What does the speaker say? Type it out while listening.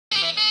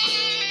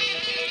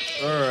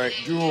Alright,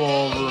 do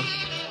over.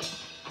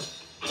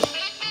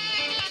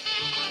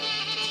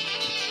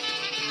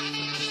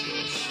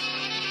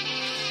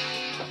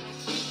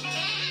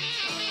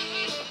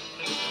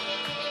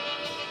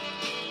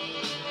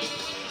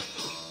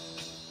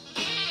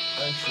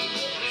 Actually,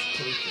 that was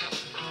perfect.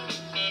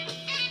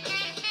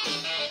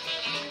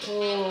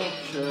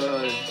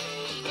 Okay.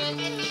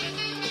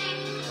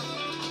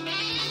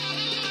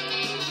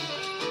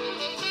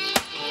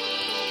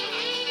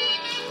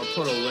 I'll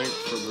put a link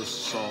for this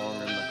song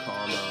in the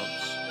comments.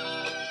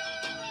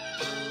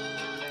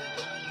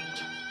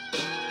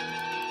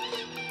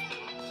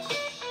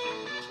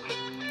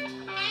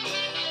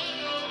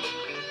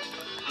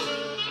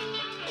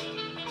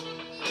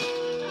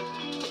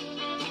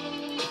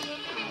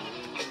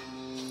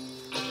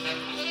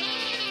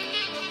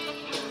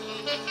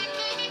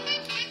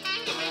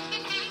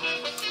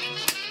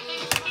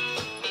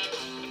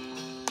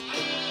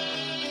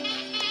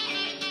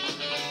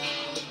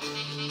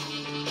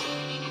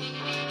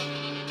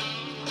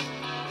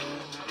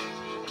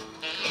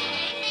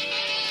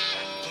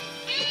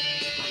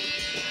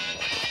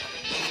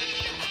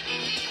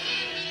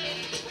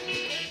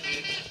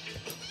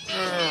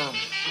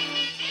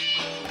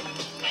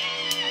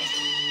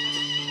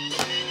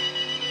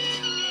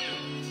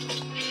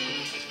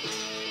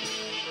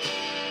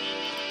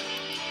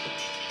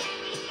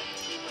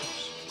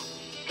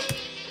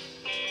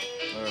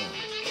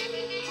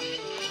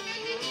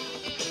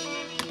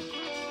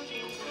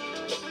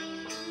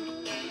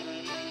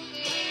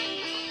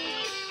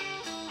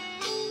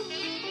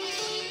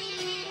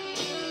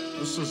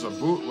 This is a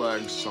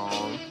bootleg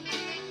song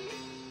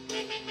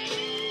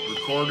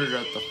recorded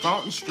at the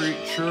Fountain Street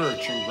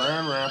Church in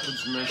Grand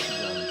Rapids,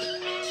 Michigan.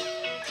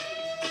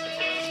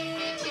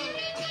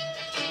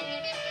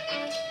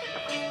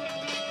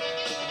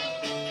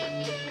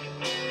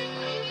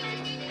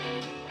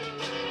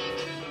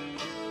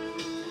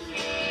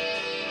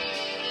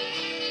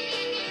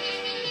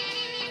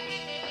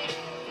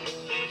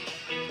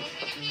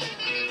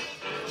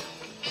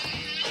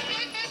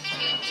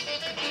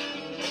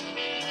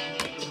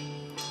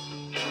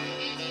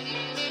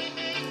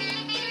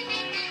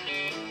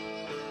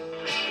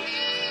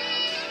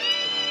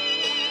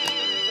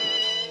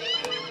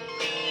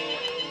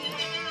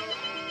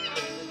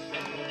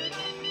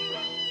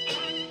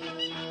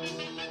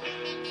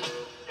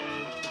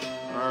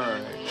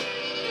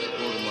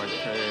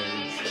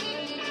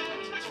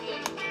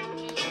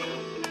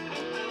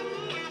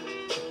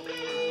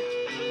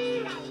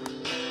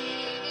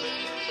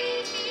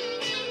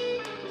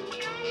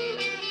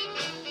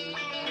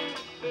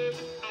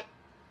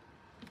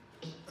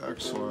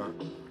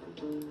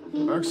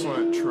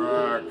 Excellent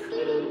track.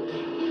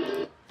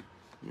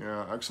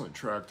 Yeah, excellent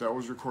track. That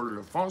was recorded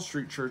at Fountain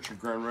Street Church in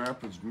Grand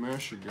Rapids,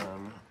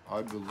 Michigan,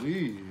 I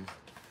believe.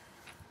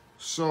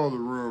 So the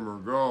rumor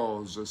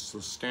goes, it's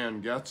the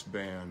Stan Getz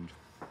band,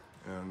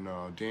 and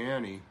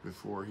Danny,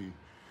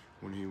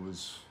 when he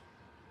was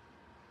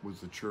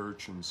with the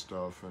church and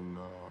stuff, and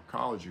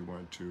college he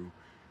went to,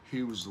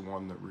 he was the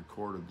one that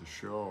recorded the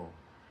show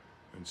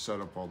and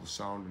set up all the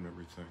sound and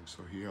everything.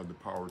 So he had the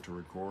power to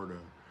record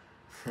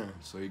it.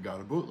 So he got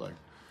a bootleg.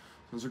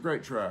 It was a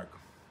great track.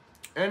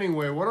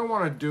 Anyway, what I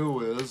want to do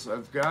is,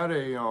 I've got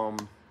a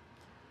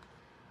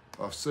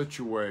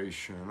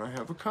situation. I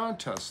have a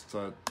contest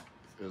that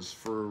is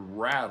for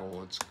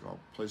Rattle. It's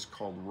a place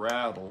called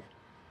Rattle,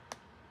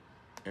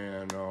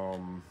 and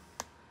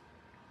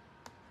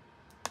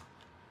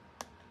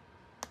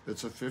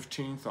it's a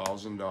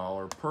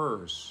 $15,000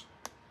 purse.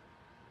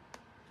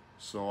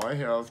 So I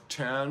have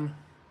 10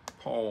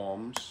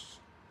 poems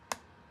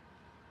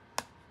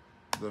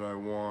that I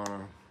want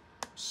to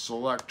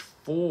select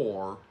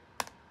 4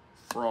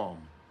 from.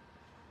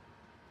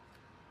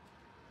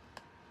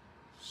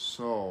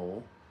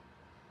 So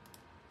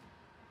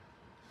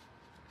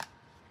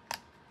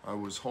I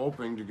was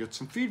hoping to get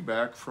some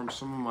feedback from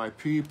some of my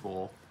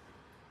people,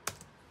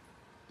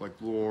 like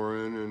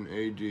Lauren and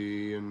AD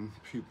and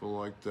people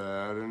like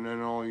that, and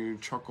then all you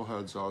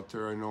chuckleheads out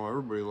there. I know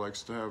everybody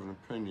likes to have an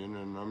opinion,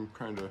 and I'm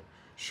kind of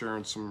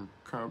sharing some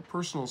kind of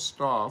personal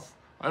stuff.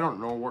 I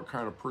don't know what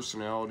kind of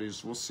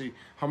personalities. We'll see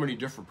how many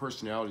different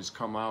personalities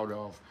come out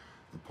of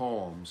the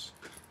poems.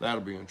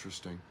 That'll be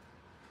interesting.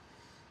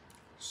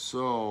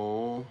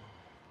 So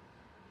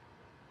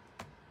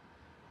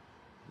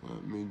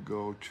let me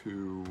go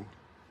to,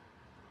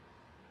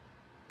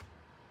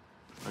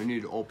 I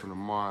need to open a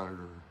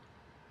monitor.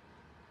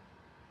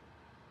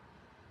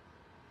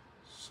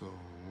 So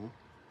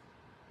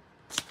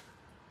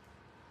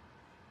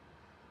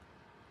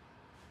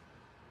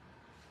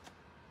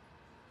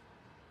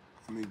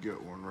let me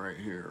get one right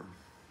here.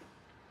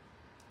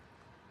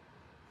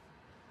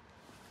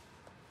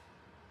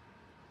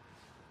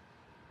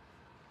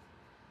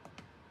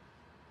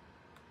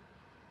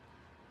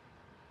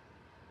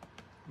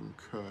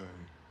 Okay.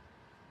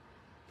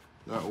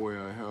 That way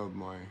I have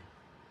my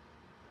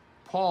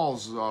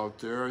Paul's out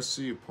there. I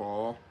see you,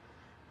 Paul.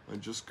 I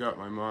just got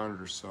my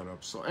monitor set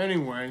up. So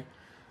anyway,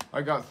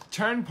 I got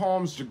 10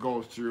 poems to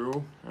go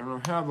through, and I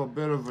have a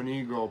bit of an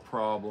ego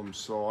problem,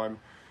 so I'm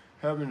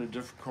having a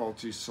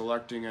difficulty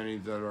selecting any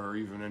that are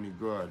even any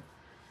good.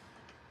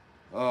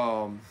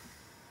 So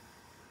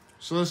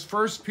this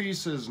first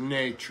piece is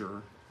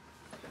Nature.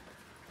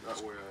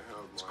 That way I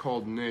have it's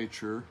called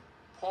Nature.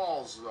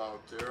 Paul's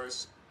out there.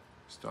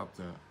 Stop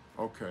that.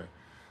 Okay.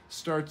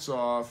 Starts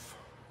off,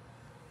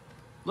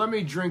 let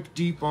me drink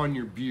deep on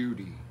your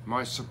beauty,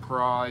 my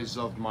surprise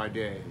of my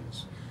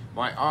days.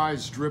 My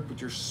eyes drip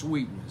with your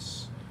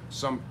sweetness,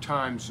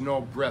 sometimes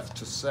no breath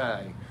to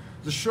say.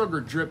 The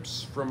sugar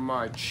drips from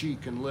my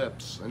cheek and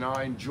lips, and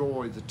I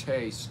enjoy the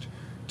taste.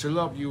 To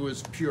love you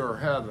is pure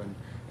heaven,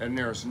 and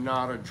there's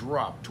not a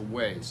drop to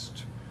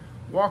waste.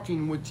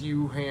 Walking with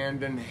you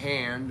hand in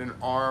hand, an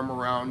arm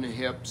around the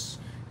hips,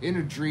 in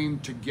a dream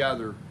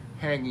together,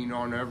 hanging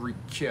on every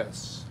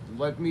kiss.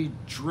 Let me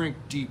drink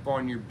deep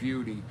on your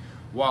beauty,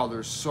 while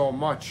there's so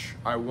much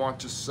I want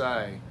to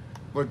say,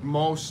 but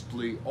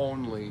mostly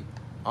only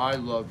I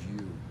love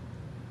you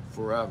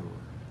forever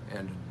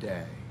and a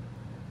day.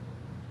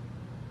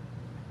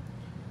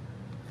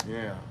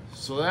 Yeah,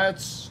 so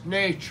that's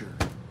Nature.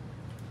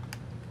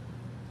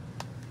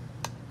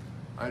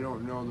 I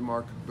don't know the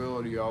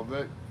marketability of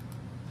it,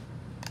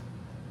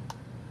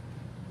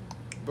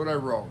 but I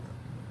wrote it.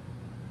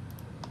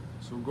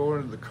 So we'll go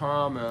into the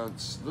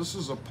comments. This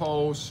is a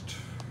post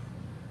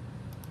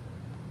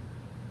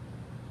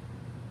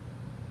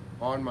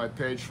on my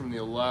page from the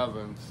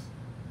 11th.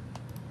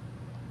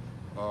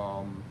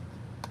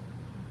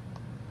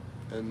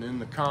 And in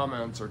the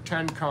comments are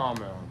 10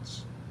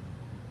 comments.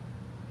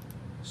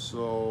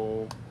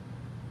 So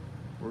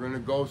we're going to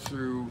go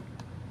through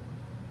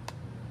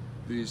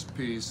these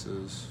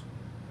pieces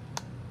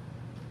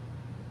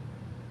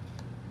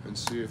and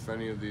see if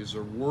any of these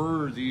are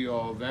worthy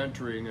of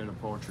entering in a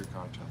poetry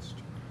contest.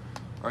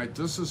 All right,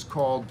 this is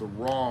called The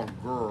Wrong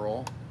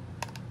Girl.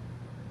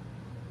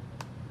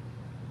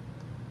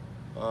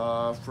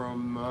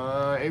 From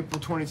April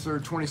 23rd,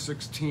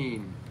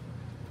 2016.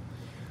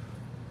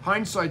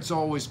 Hindsight's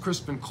always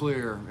crisp and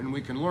clear, and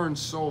we can learn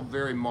so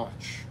very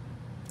much.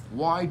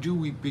 Why do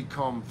we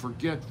become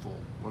forgetful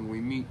when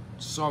we meet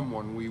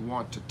someone we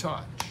want to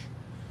touch?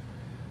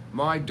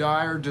 My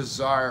dire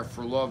desire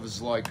for love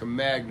is like a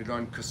magnet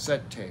on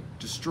cassette tape,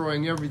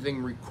 destroying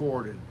everything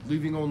recorded,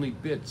 leaving only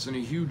bits in a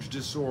huge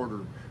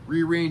disorder,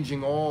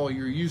 rearranging all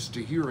you're used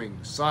to hearing,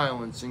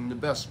 silencing the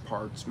best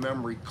parts,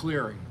 memory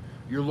clearing.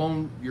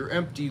 Your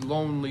empty,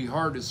 lonely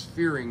heart is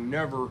fearing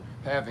never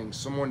having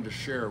someone to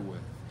share with,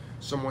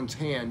 someone's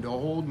hand to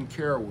hold and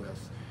care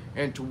with,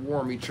 and to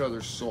warm each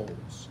other's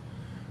souls.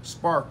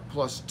 Spark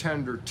plus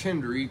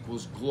tinder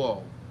equals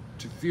glow,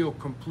 to feel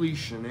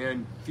completion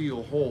and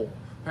feel whole,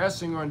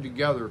 passing on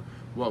together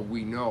what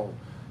we know,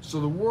 so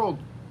the world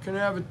can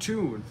have it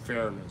too in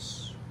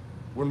fairness.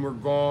 When we're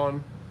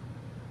gone,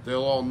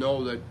 they'll all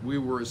know that we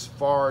were as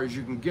far as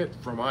you can get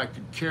from I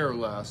could care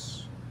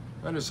less.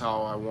 That is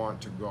how I want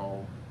to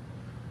go.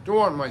 Don't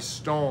want my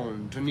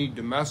stone to need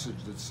the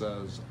message that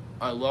says,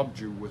 I loved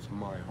you with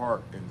my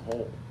heart and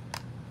whole.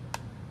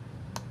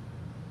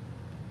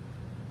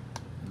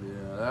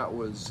 Yeah, that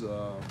was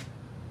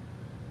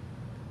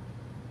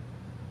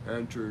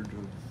entered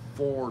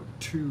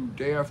 4/2,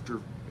 day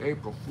after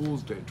April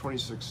Fool's Day,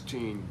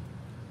 2016.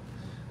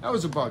 That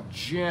was about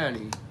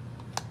Jenny.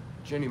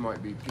 Jenny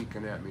might be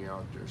peeking at me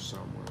out there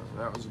somewhere.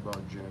 That was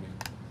about Jenny.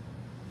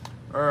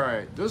 All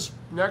right, this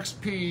next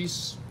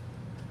piece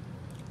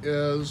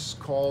is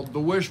called The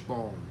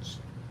Wishbones.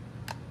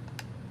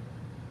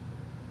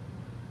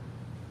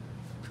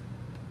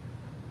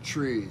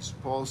 Trees.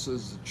 Paul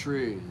says the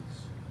trees.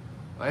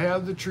 I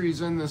have the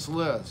trees in this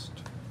list.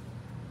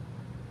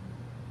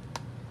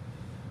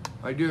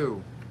 I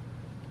do.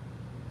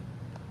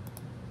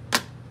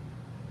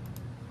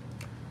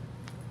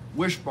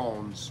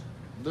 Wishbones.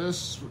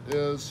 This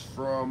is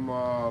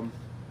from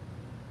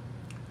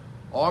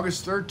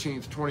August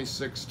 13th,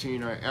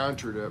 2016, I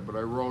entered it, but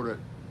I wrote it.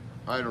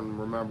 I don't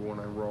remember when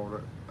I wrote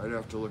it. I'd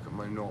have to look at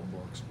my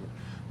notebooks. But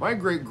my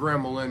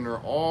great-grandma Linda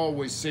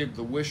always saved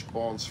the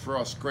wishbones for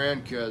us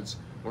grandkids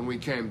when we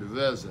came to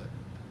visit.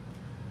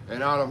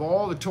 And out of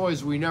all the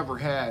toys we never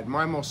had,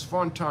 my most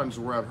fun times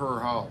were at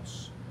her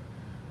house.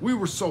 We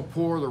were so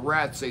poor the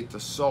rats ate the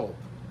soap,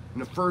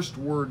 and the first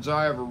words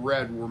I ever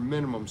read were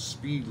minimum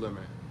speed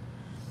limit.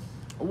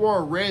 I wore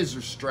a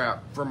razor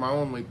strap for my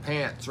only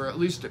pants, or at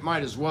least it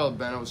might as well have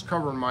been. It was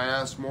covering my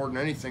ass more than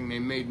anything they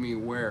made me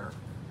wear.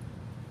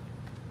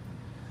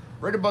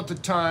 Right about the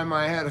time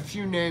I had a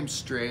few names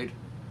straight,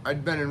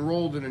 I'd been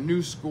enrolled in a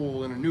new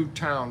school in a new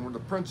town where the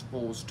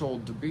principal was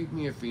told to beat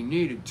me if he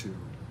needed to.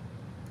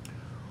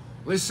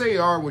 They say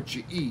you are what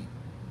you eat.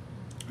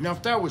 Now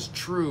if that was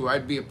true,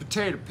 I'd be a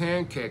potato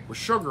pancake with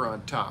sugar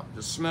on top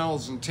that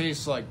smells and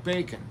tastes like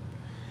bacon.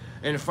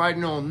 And if I'd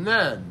known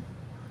then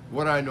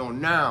what I know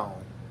now,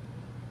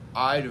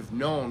 I'd have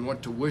known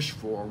what to wish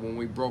for when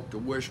we broke the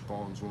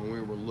wishbones when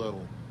we were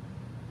little.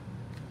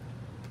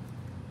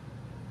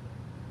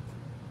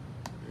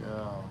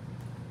 Yeah.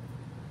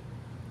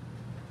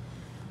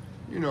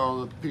 you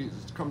know, the piece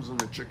it comes in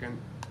the chicken.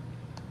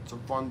 It's a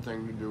fun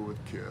thing to do with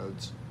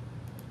kids.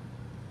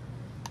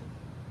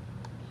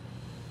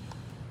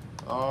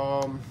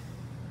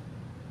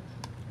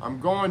 I'm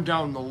going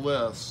down the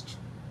list.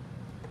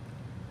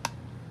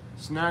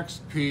 This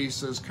next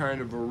piece is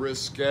kind of a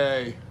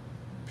risque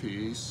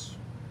piece.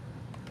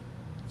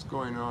 What's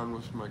going on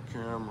with my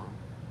camera?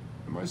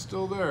 Am I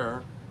still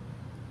there?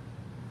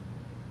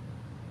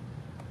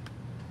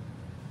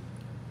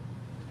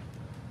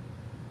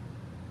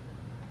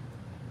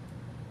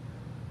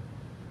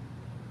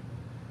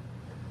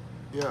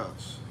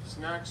 Yes. This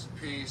next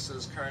piece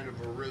is kind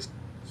of a risk.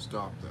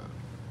 Stop that.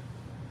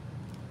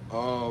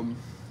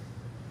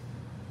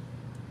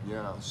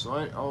 Yeah,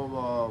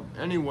 so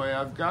anyway,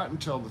 I've got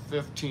until the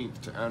 15th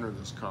to enter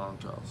this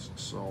contest.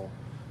 So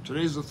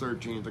today's the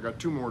 13th. I got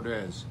 2 more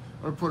days.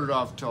 I'm gonna put it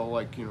off till,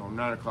 like, you know,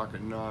 9 o'clock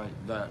at night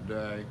that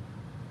day.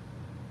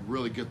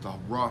 Really get the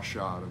rush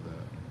out of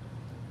it.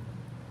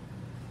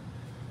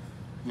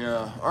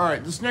 Yeah. All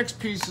right. This next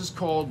piece is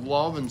called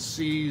 "Love and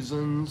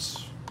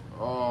Seasons."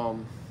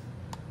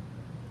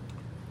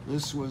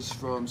 This was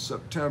from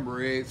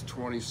September 8th,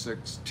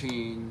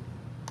 2016.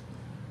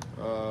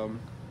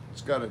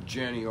 It's got a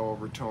Jenny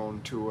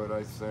overtone to it,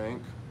 I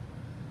think.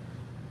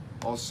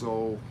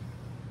 Also,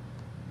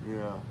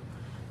 yeah.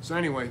 So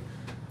anyway,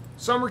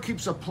 summer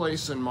keeps a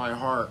place in my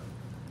heart,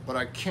 but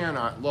I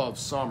cannot love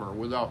summer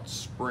without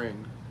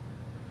spring.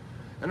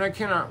 And I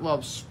cannot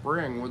love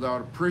spring without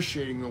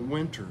appreciating the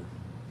winter.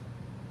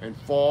 And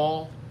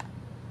fall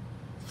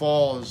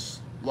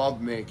is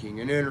lovemaking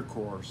and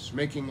intercourse,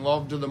 making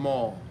love to them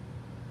all.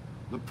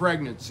 The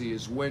pregnancy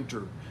is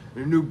winter,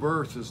 and a new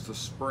birth is the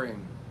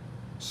spring.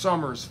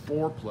 Summer's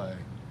foreplay,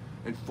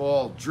 and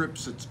fall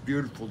drips its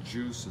beautiful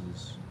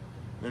juices,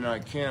 and I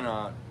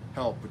cannot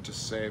help but to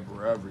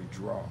savor every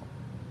drop.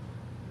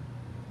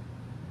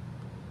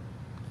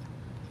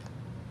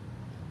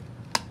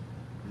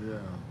 Yeah,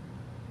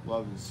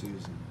 love and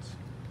seasons.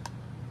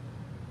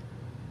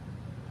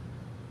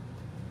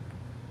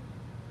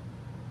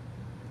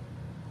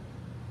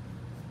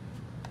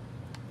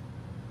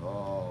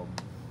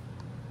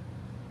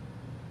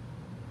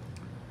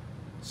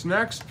 This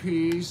next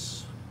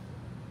piece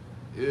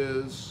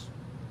is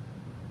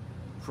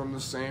from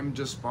the same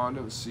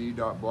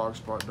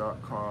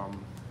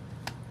despondency.blogspot.com,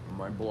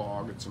 my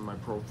blog. It's in my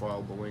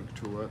profile, the link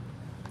to it.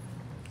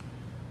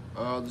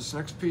 This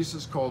next piece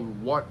is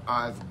called "What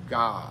I've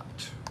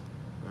Got,"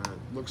 and it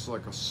looks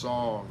like a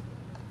song.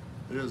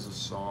 It is a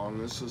song.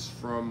 This is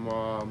from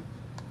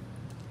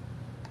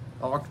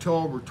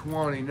October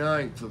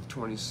 29th of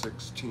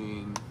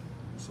 2016.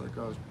 It's like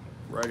I was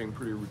writing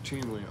pretty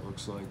routinely, it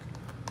looks like.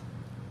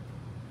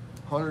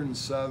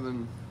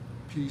 107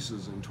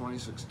 pieces in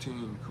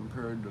 2016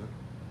 compared to...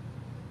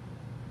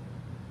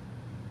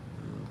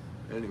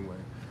 anyway.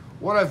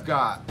 What I've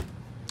got.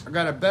 I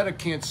got a bed I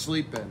can't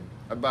sleep in.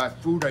 I buy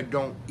food I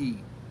don't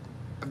eat.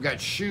 I've got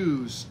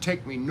shoes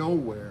take me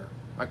nowhere.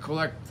 I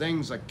collect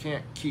things I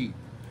can't keep.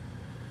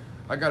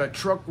 I got a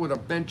truck with a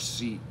bench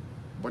seat,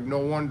 but no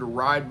one to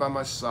ride by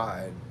my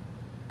side.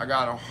 I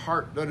got a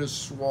heart that is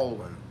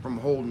swollen from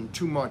holding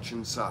too much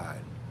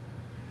inside.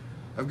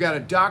 I've got a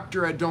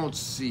doctor I don't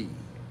see.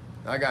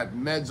 I got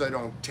meds I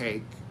don't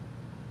take.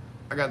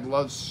 I got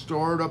love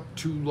stored up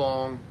too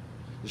long.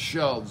 The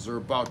shelves are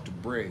about to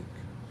break.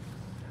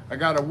 I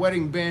got a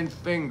wedding band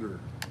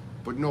finger,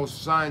 but no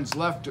signs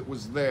left it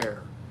was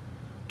there.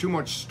 Too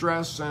much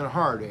stress and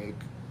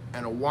heartache,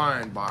 and a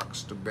wine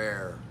box to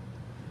bear.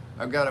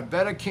 I've got a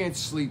bed I can't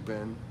sleep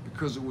in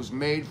because it was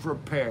made for a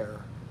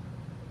pair.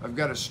 I've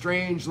got a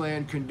strange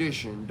land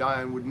condition,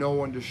 dying with no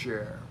one to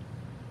share.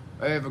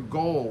 I have a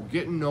goal,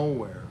 getting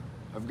nowhere.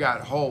 I've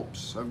got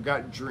hopes, I've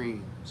got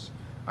dreams.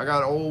 I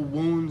got old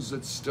wounds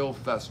that still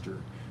fester.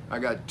 I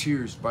got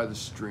tears by the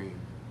stream.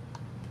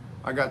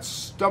 I got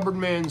stubborn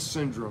man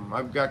syndrome.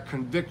 I've got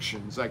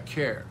convictions, I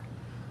care.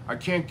 I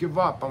can't give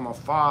up, I'm a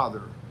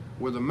father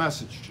with a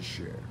message to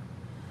share.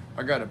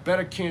 I got a bed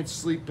I can't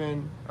sleep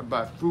in. I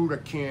buy food I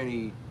can't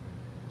eat.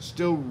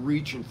 Still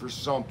reaching for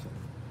something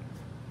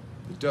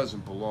that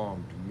doesn't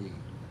belong to me.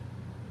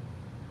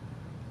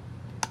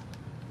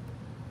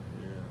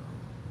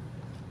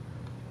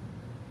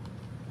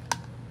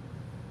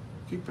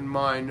 Keep in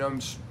mind,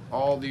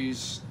 all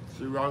these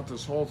throughout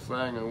this whole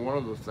thing, and one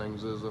of the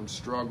things is I'm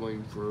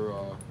struggling for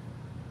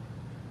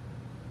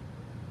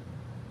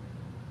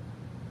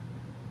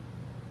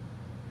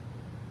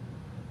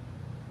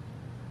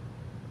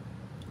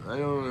I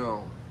don't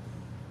know.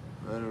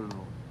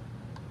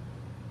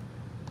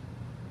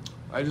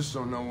 I just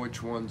don't know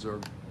which ones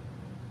are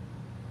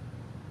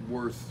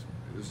worth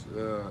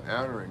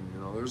entering.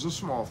 You know, there's a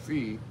small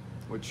fee,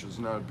 which is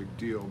not a big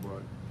deal,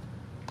 but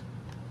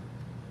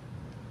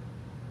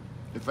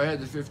if I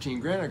had the 15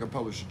 grand, I could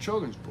publish the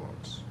children's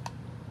books.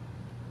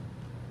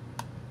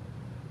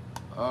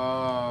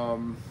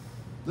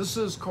 This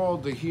is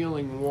called "The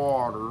Healing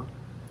Water."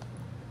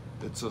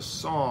 It's a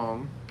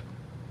song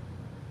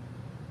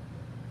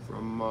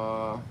from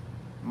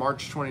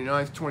March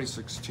 29th,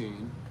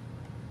 2016.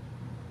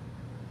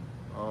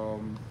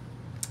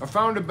 I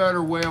found a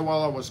better way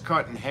while I was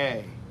cutting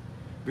hay,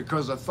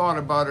 because I thought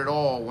about it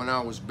all when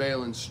I was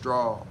baling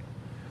straw.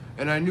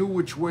 And I knew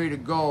which way to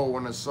go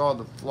when I saw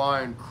the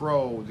flying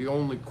crow. The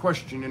only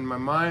question in my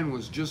mind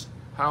was just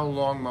how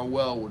long my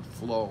well would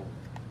flow.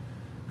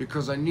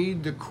 Because I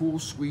need the cool,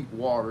 sweet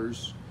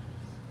waters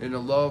and the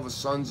love of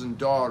sons and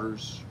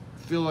daughters.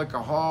 Feel like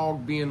a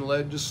hog being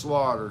led to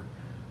slaughter,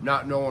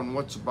 not knowing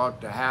what's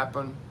about to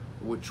happen,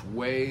 which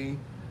way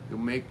you'll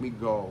make me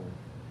go.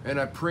 And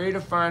I pray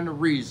to find the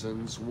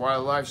reasons why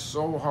life's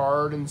so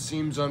hard and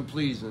seems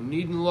unpleasing,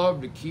 needing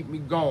love to keep me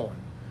going,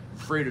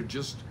 afraid of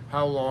just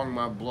how long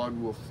my blood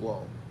will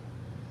flow.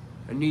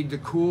 I need the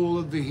cool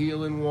of the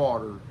healing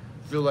water,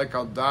 feel like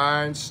I'll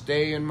die and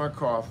stay in my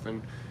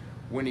coffin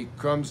when he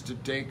comes to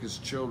take his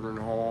children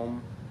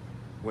home,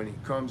 when he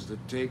comes to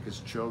take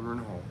his children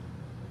home.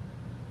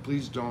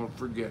 Please don't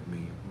forget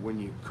me when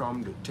you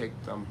come to take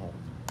them home.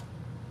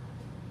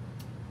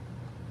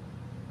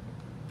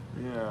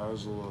 Yeah, it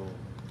was a little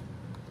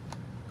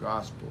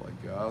gospel, I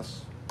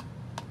guess.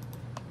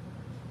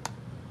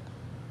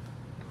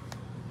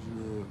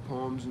 The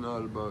poem's not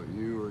about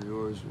you or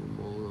yours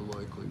will more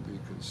likely be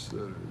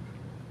considered.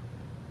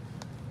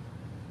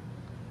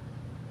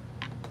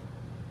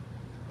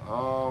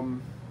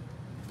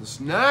 This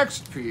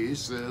next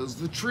piece is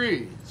The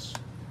Trees.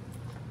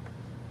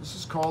 This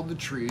is called The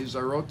Trees.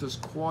 I wrote this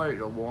quite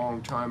a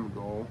long time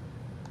ago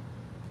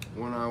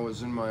when I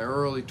was in my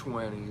early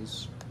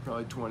 20s,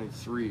 probably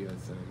 23, I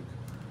think.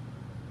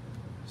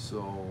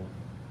 So,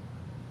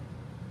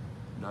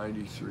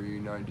 93,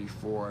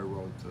 94, I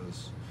wrote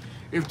this.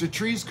 If the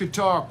trees could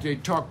talk,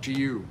 they'd talk to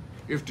you.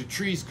 If the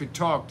trees could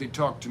talk, they'd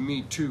talk to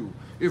me too.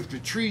 If the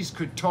trees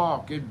could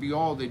talk, it'd be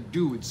all they'd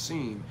do, it'd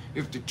seem.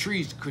 If the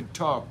trees could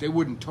talk, they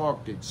wouldn't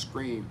talk, they'd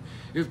scream.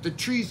 If the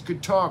trees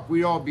could talk,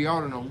 we'd all be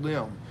out on a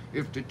limb.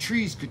 If the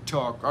trees could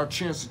talk, our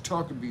chance to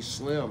talk would be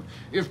slim.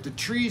 If the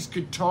trees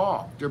could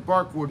talk, their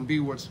bark wouldn't be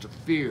what's to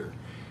fear.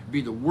 It'd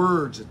be the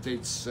words that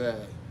they'd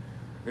say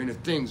and the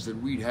things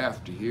that we'd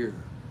have to hear.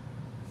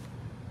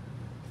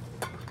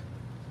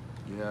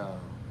 Yeah.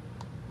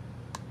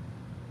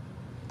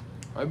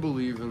 I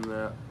believe in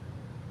that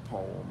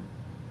poem.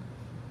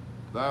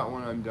 That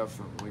one I'm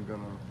definitely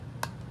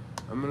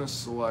I'm gonna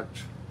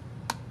select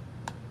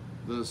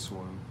this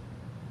one.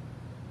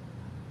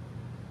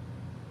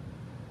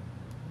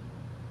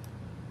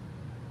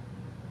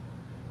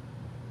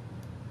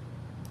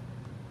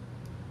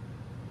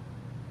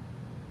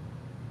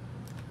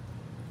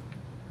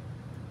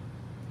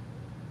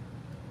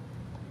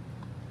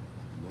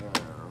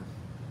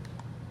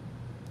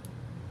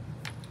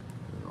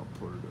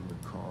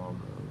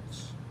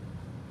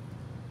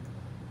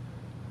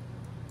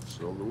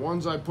 So the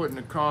ones I put in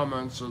the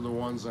comments are the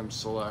ones I'm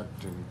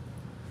selecting.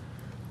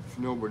 If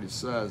nobody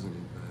says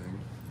anything,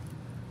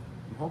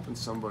 I'm hoping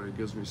somebody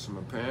gives me some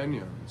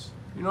opinions.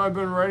 You know, I've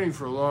been writing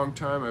for a long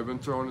time. I've been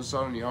throwing this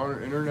out on the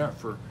internet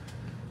for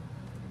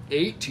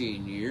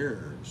 18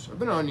 years. I've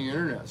been on the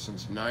internet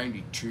since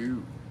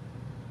 92.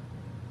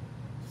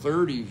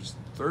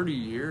 30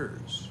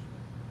 years.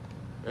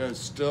 And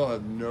still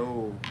have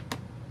no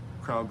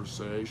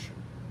conversation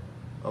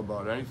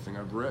about anything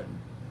I've written.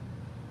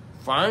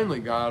 Finally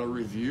got a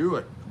review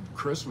at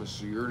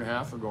Christmas a year and a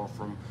half ago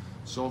from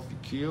Sophie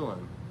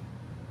Keelan,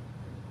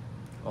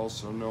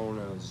 also known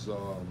as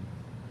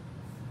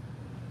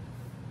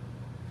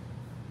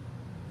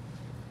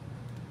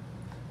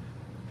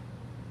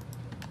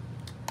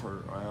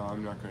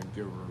I'm not going to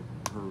give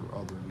her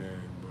other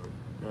name,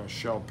 but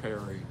Shell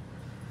Perry.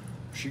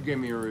 She gave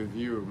me a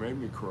review. It made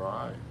me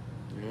cry.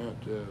 Yeah,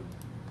 it did.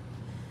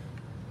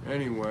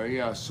 Anyway,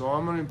 yeah, so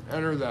I'm going to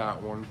enter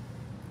that one.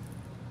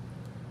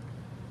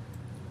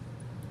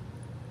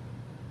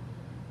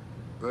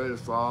 Write a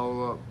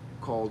follow-up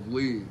called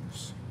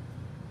Leaves.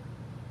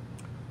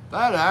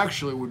 That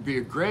actually would be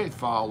a great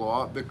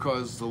follow-up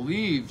because the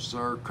leaves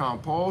are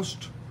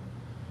compost.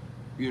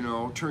 You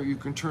know, you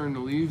can turn the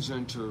leaves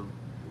into,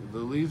 the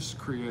leaves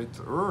create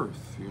the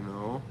earth, you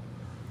know.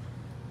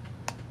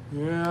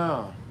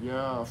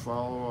 Yeah,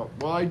 follow-up.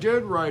 Well, I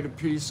did write a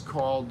piece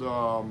called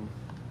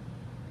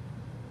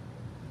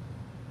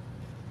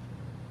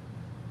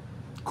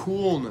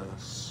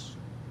Coolness.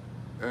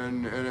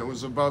 And it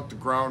was about the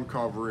ground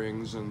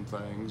coverings and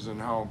things and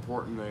how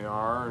important they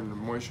are and the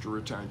moisture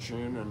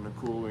retention and the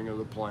cooling of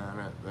the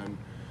planet and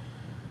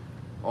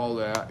all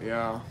that.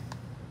 Yeah,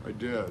 I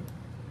did.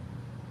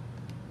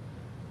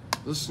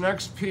 This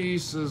next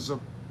piece is a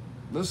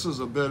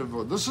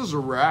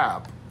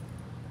rap.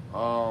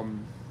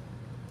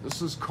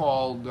 This is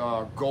called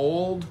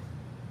Gold.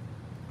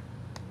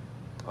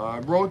 I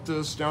wrote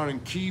this down in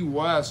Key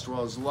West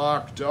while I was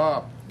locked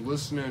up,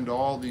 listening to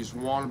all these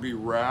wannabe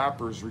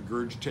rappers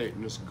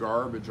regurgitating this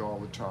garbage all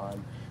the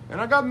time.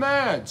 And I got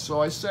mad, so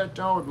I sat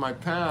down with my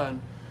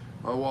pen,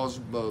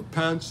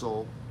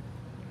 pencil,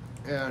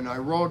 and I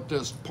wrote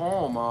this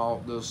poem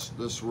out,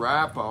 this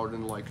rap out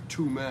in like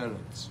 2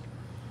 minutes.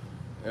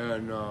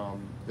 And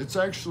it's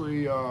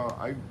actually,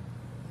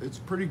 it's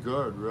pretty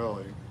good,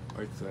 really,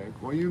 I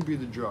think. Well, you be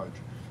the judge.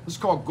 It's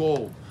called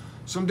Gold.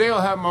 Someday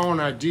I'll have my own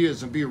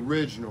ideas and be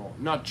original,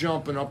 not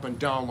jumping up and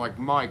down like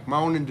Mike, my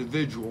own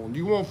individual. And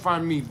you won't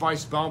find me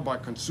vice-bound by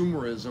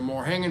consumerism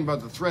or hanging by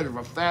the thread of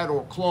a fat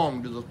old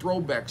clung to the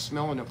throwback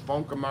smelling of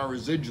funk of my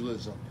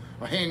residualism.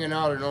 Or hanging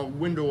out in a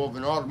window of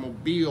an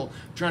automobile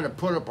trying to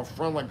put up a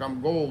front like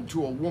I'm gold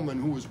to a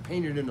woman who was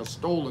painted in a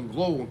stolen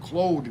glow and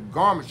clothed in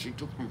garments she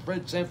took from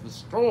Fred Sanford's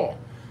store.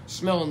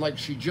 Smelling like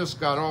she just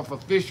got off a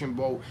fishing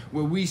boat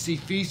where we see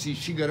feces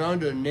she got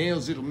under her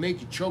nails, it'll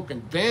make you choke,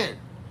 and then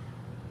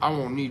I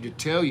won't need to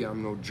tell you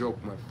I'm no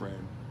joke, my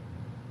friend.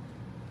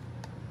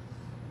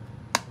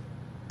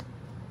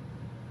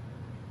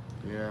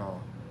 Yeah.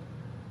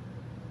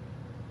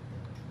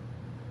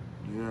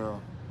 Yeah.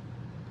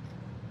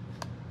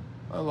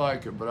 I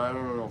like it, but I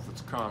don't know if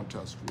it's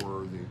contest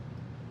worthy.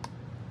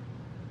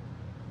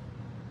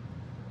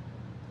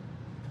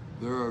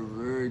 They're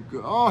very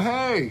good. Oh,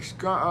 hey,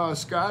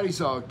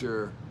 Scotty's out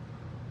there.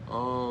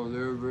 Oh,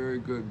 they're very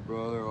good,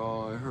 brother.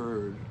 Oh, I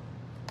heard.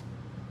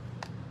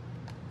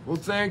 Well,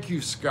 thank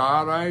you,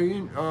 Scott. I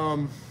don't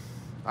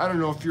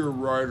know if you're a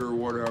writer or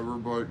whatever,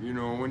 but you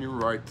know, when you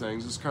write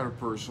things, it's kind of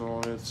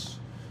personal, and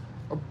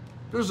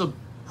there's a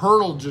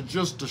hurdle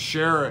just to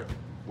share it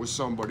with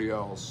somebody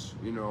else,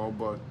 you know.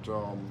 But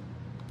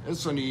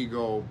it's an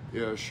ego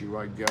issue,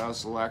 I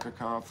guess, a lack of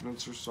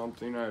confidence or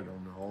something. I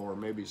don't know, or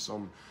maybe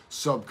some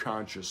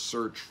subconscious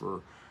search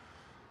for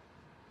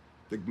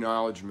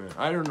acknowledgement.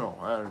 I don't know.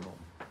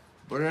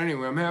 But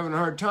anyway, I'm having a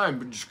hard time.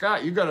 But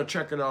Scott, you got to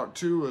check it out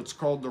too. It's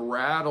called the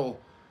Rattle.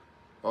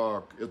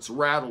 It's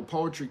Rattle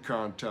Poetry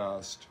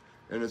Contest,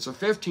 and it's a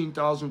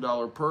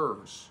 $15,000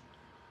 purse.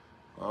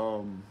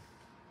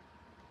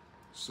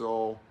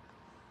 So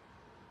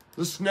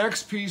this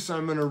next piece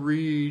I'm going to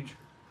read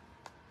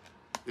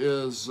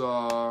is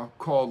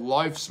called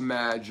Life's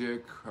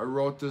Magic. I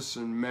wrote this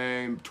in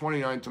May,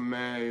 29th of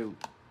May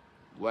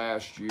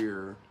last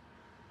year.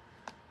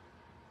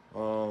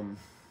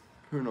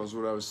 Who knows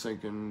what I was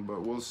thinking,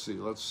 but we'll see.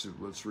 Let's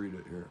read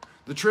it here.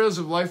 The trails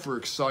of life are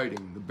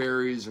exciting. The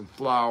berries and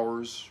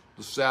flowers,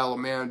 the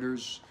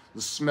salamanders,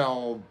 the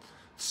smell,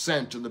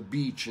 scent of the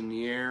beach in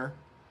the air,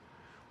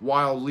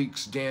 wild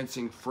leeks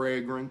dancing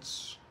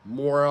fragrance,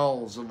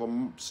 morals of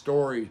a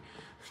story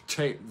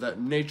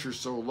that nature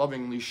so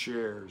lovingly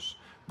shares.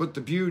 But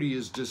the beauty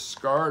is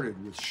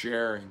discarded with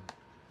sharing.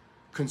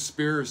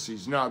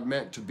 Conspiracies not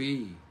meant to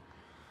be.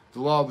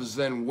 The love is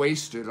then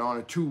wasted on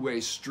a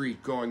two-way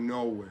street going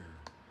nowhere.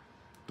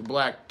 The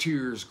black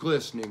tears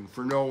glistening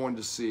for no one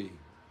to see,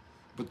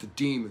 but the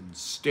demons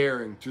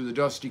staring through the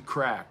dusty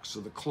cracks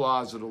of the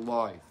closet of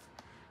life,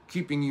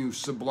 keeping you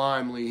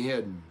sublimely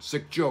hidden,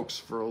 sick jokes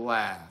for a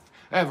laugh.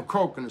 I have a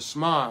Coke and a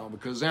smile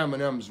because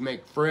M&Ms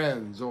make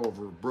friends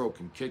over a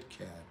broken Kit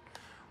Kat.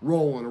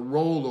 Rolling a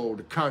Rolo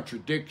to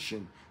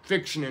contradiction,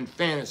 fiction and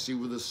fantasy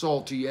with a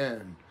salty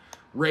end,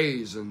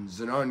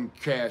 raisins and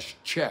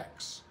uncashed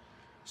checks.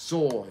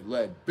 Soy,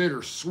 lead,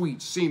 bitter,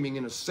 sweet, seeming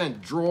in a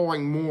scent,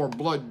 drawing more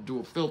blood to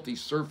a filthy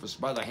surface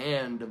by the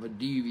hand of a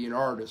deviant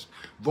artist,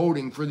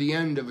 voting for the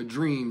end of a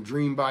dream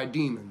dreamed by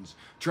demons,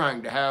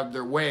 trying to have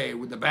their way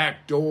with the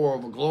back door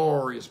of a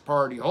glorious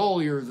party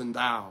holier than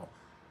thou,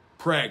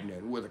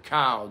 pregnant with a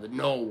cow that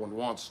no one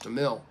wants to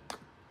milk.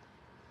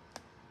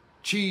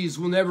 Cheese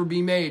will never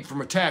be made from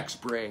a tax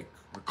break,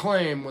 a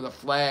claim with a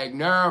flag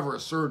never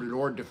asserted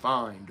or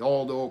defined,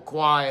 although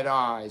quiet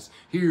eyes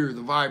hear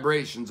the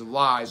vibrations of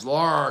lies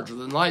larger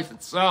than life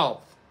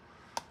itself.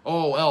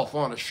 Oh, elf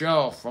on a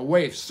shelf, a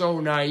waif so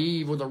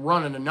naive with a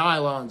run in the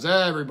nylons,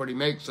 everybody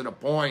makes it a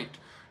point,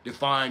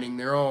 defining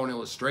their own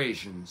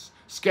illustrations,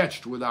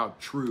 sketched without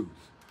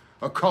truth,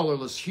 a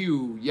colorless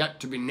hue yet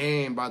to be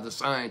named by the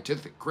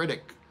scientific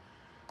critic.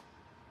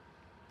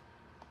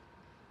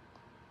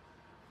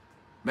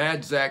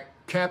 Mad Zack,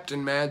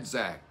 Captain Mad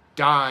Zack,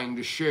 dying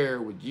to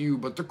share with you,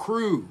 but the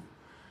crew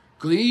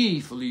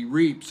gleefully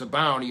reaps a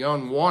bounty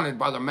unwanted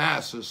by the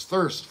masses'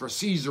 thirst for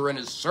Caesar and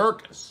his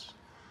circus.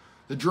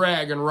 The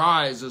dragon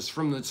rises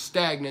from the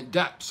stagnant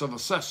depths of a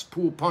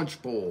cesspool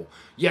punch bowl,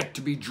 yet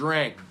to be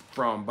drank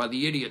from by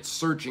the idiots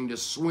searching to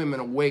swim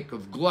in a wake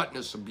of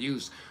gluttonous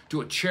abuse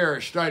to a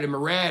cherished item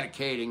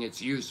eradicating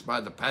its use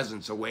by the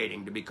peasants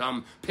awaiting to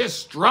become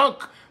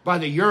piss-drunk by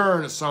the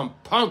urine of some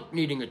punk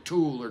needing a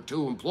tool or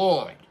two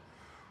employed,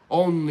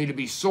 only to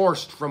be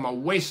sourced from a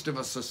waste of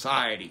a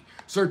society,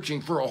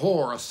 searching for a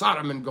whore, a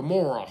Sodom and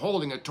Gomorrah,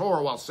 holding a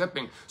Torah while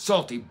sipping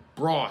salty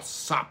broth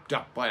sopped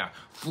up by a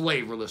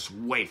flavorless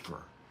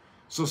wafer.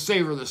 So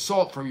savor the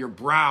salt from your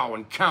brow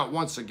and count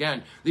once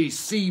again these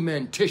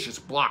cementitious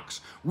blocks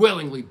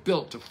willingly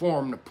built to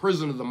form the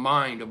prison of the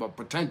mind of a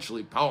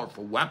potentially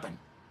powerful weapon.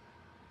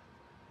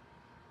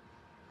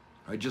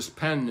 I just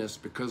pen this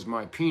because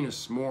my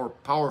penis is more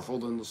powerful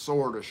than the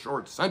sword of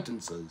short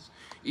sentences,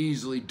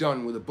 easily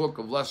done with a book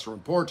of lesser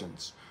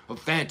importance, of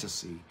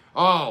fantasy.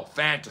 Oh,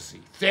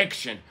 fantasy,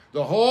 fiction,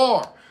 the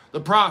whore,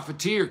 the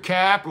profiteer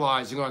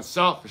capitalizing on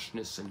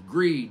selfishness and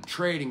greed,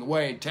 trading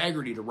away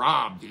integrity to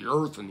rob the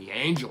earth and the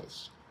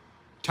angels.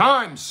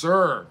 Time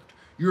served.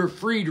 You're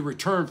free to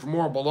return for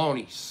more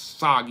bologna,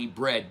 soggy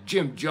bread,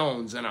 Jim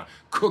Jones, and a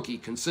cookie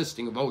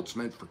consisting of oats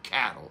meant for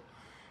cattle.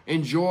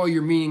 Enjoy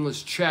your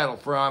meaningless chattel,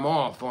 for I'm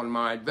off on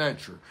my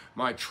adventure,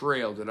 my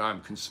trail that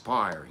I'm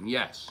conspiring,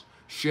 yes,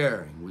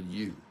 sharing with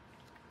you.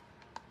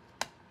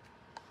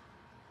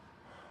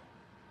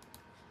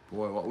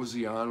 Boy, what was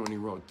he on when he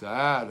wrote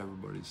that,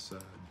 everybody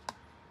said.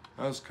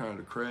 That was kind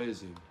of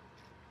crazy.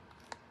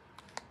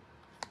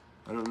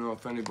 I don't know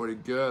if anybody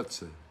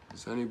gets it.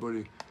 Does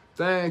anybody?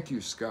 Thank you,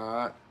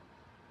 Scott.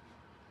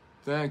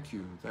 Thank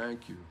you,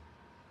 thank you.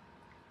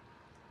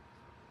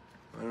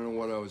 I don't know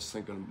what I was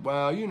thinking.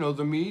 Well, you know,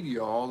 the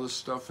media, all this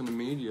stuff in the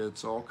media,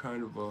 it's all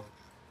kind of a,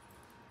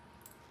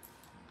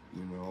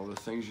 you know, the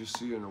things you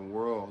see in the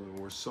world, and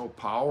we're so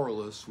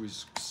powerless, we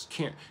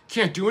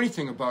can't do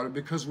anything about it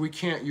because we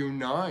can't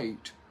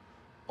unite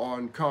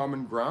on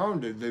common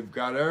ground. They've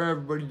got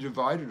everybody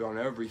divided on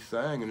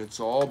everything, and it's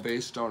all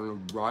based on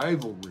a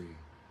rivalry.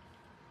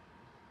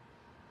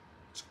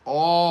 It's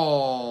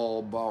all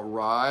about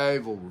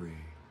rivalry.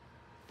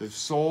 They've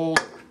sold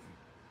it.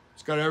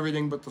 It's got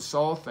everything but the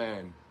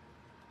cellophane.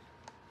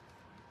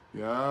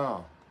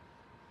 Yeah.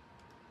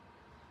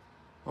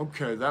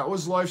 Okay, that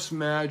was Life's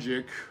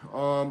Magic.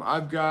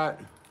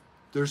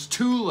 There's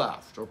 2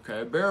 left,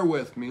 okay? Bear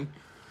with me.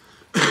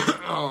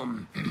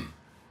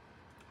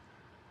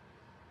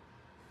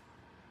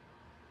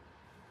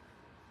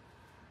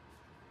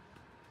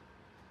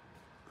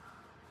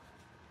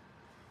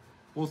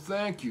 Well,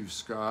 thank you,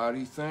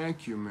 Scotty.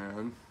 Thank you,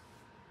 man.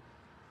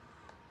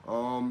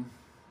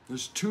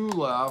 There's 2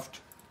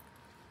 left.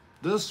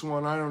 This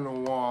one, I don't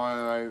know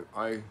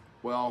why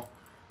well,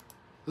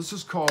 this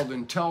is called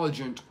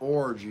Intelligent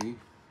Orgy.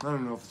 I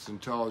don't know if it's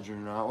intelligent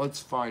or not. Let's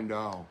find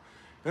out.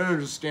 I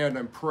understand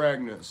I'm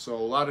pregnant, so a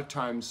lot of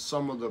times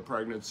some of the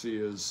pregnancy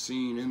is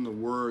seen in the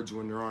words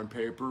when they're on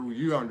paper.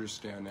 You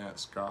understand that,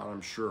 Scott,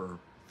 I'm sure,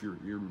 if you're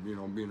you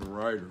know, being a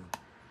writer.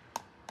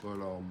 But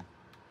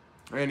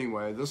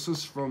anyway, this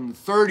is from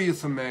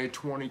 30th of May,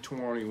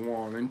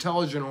 2021.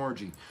 Intelligent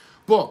Orgy.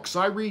 Books,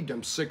 I read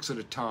them 6 at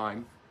a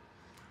time.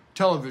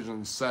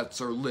 Television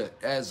sets are lit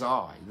as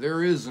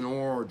there is an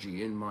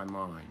orgy in my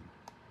mind.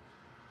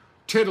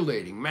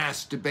 Titillating,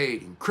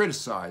 masturbating,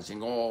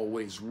 criticizing,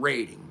 always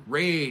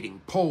rating,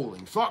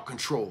 polling,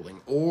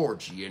 thought-controlling,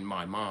 orgy in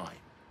my mind.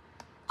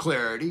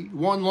 Clarity,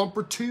 1 lump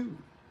or 2.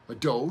 A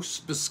dose,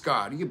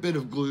 biscotti, a bit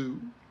of glue.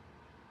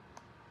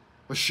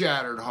 A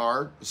shattered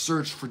heart, a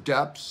search for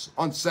depths,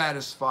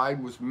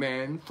 unsatisfied with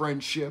men,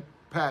 friendship,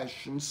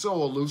 passion,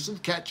 so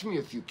elusive, catch me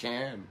if you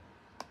can.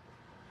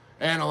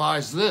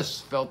 Analyze this,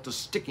 felt the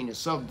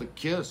stickiness of the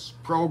kiss,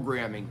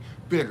 programming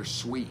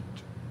bittersweet,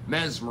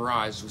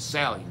 mesmerized with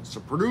salience, a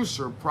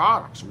producer of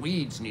products,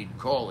 weeds need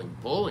culling,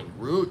 pulling,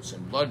 roots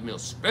and blood meal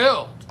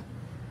spilled,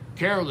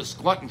 careless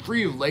glutton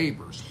free of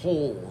labors,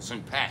 holes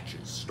and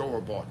patches,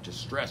 store-bought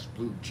distressed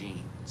blue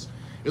jeans,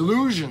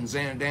 illusions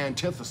and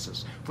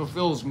antithesis,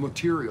 fulfills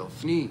material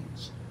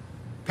needs,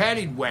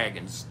 paddied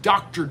wagons,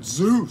 doctored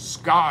Zeus,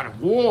 god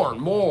of war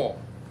and more,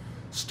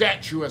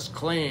 statuesque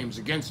claims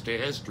against a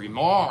history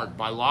marred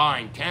by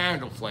lying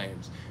candle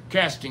flames,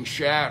 casting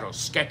shadows,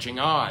 sketching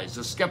eyes,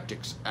 a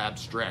skeptic's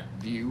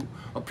abstract view,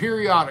 a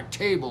periodic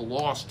table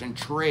lost and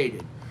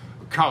traded,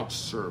 a couch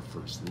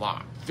surfer's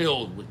lot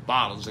filled with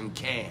bottles and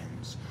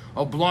cans,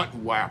 a blunt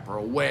whapper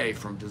away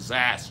from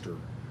disaster,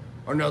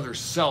 another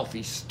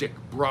selfie stick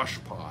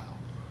brush pile,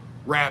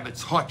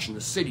 rabbit's hutch in the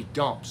city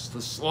dumps,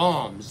 the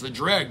slums, the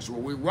dregs where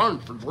we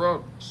run for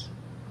drugs.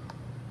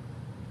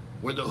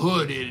 Where the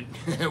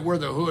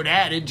hood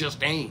at, it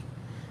just ain't.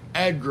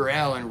 Edgar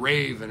Allan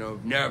Raven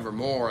of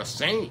Nevermore a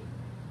saint.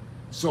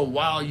 So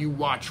while you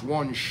watch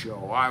one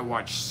show, I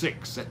watch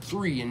 6 at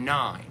 3 and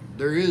 9.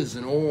 There is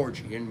an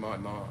orgy in my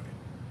mind.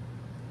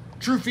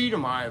 True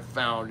freedom I have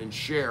found and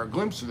share a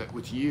glimpse of it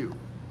with you.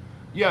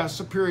 Yes,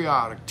 a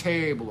periodic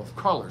table of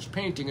colors,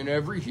 painting in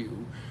every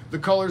hue. The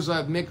colors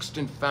I've mixed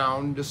and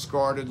found,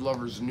 discarded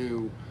lovers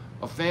new.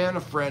 A fan, a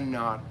friend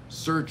not,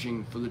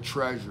 searching for the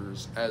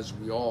treasures as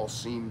we all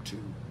seem to,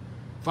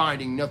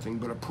 finding nothing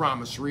but a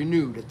promise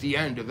renewed at the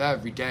end of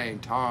every day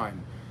and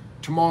time.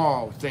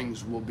 Tomorrow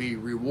things will be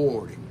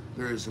rewarding.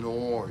 There's an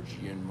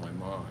orgy in my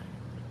mind.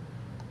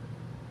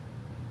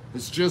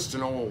 It's just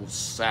an old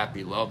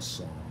sappy love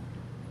song.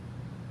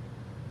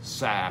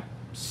 Sap,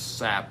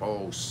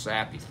 oh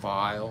sappy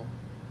file.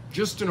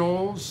 Just an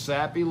old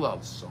sappy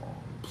love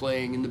song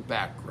playing in the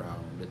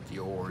background at the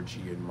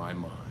orgy in my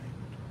mind.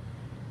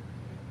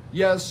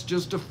 Yes,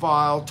 just a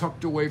file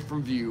tucked away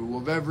from view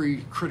of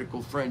every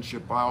critical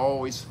friendship I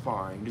always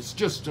find. It's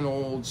just an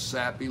old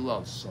sappy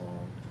love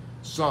song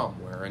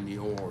somewhere in the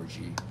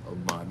orgy of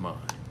my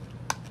mind.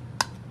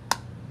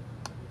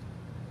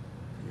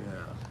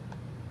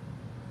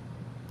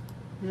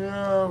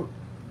 Yeah,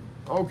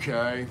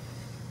 okay.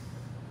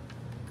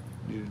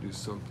 Need to do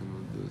something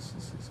with this.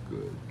 This is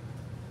good.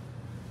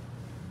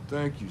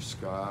 Thank you,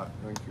 Scott.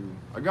 Thank you.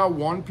 I got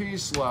 1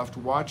 piece left,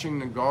 Watching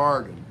the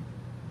Garden.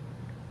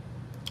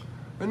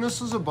 And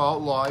this is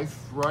about life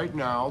right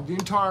now, the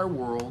entire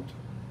world.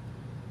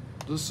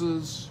 This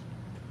is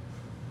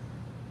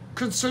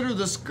consider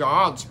this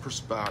God's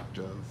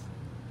perspective,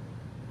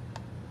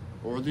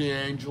 or the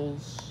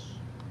angels.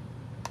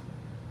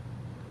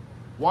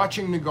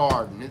 Watching the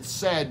garden. It's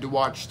sad to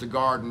watch the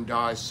garden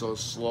die so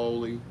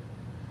slowly.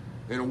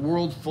 In a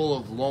world full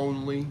of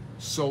lonely,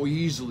 so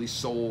easily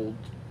sold.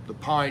 The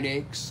pine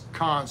aches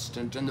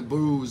constant and the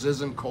booze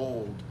isn't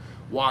cold.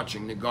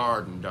 Watching the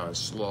garden die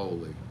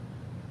slowly.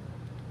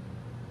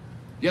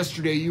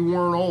 Yesterday you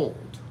weren't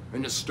old,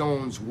 and the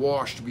stones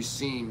washed to be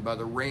seen by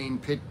the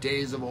rain-pit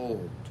days of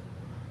old.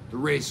 The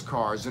race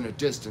cars in a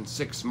distant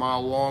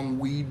 6-mile-long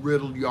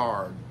weed-riddled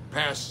yard,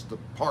 past the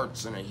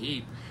parts in a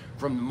heap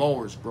from the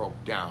mowers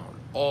broke down.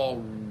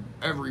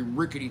 Every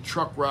rickety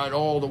truck ride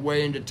all the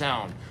way into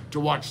town to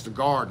watch the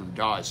garden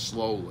die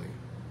slowly.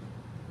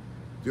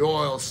 The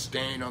oil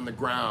stain on the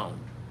ground,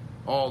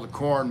 all the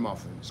corn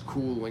muffins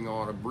cooling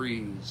on a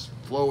breeze,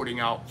 floating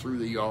out through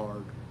the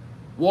yard.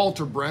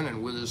 Walter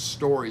Brennan with his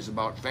stories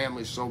about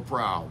families so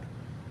proud.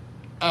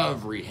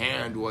 Every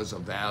hand was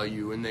of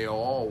value and they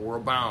all were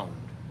bound.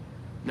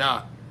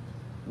 Not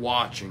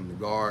watching the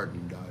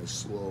garden die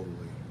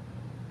slowly.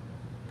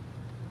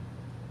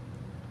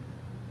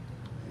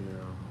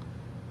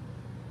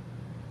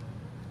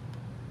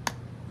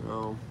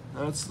 Well,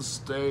 that's the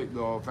state,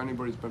 though. If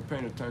anybody's been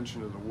paying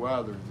attention to the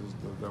weather,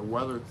 the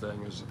weather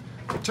thing is.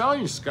 I'm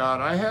telling you, Scott,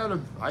 I had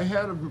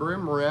a very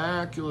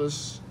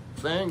miraculous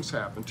things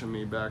happen to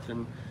me back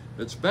in.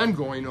 It's been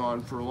going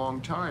on for a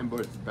long time,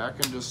 but back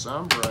in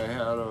December, I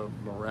had a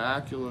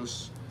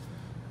miraculous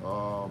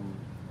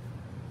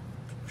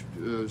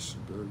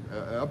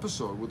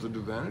episode with the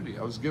divinity.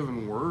 I was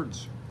given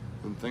words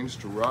and things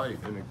to write,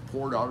 and it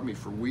poured out of me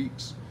for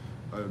weeks.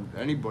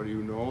 Anybody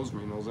who knows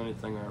me knows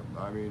anything.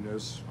 I mean,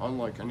 it's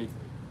unlike anything.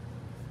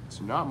 It's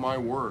not my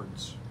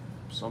words.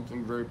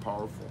 Something very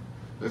powerful.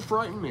 They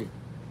frightened me.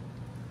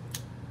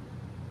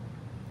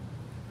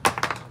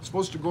 I'm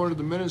supposed to go into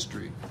the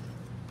ministry.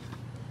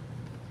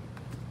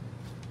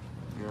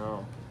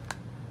 Yeah.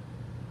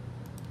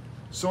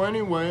 So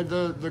anyway,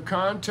 the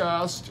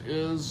contest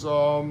is.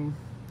 Let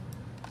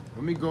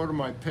me go to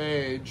my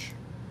page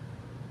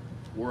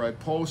where I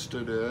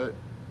posted it.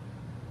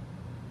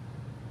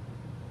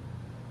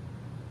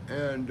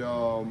 And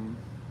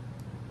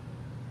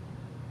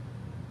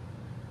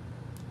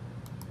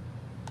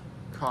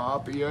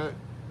copy it,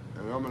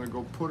 and I'm gonna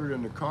go put it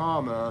in the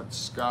comments,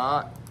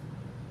 Scott,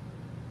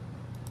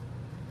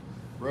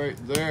 right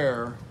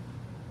there.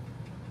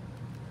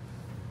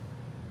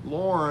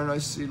 Lauren, I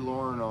see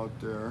Lauren out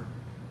there.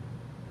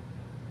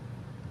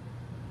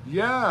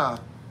 Yeah,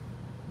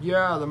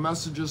 the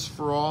messages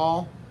for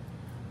all.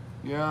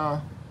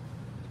 Yeah,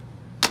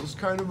 it was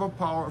kind of a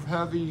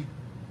heavy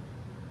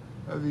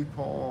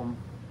poem.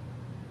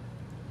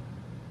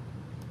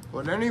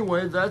 But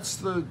anyway, that's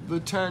the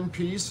 10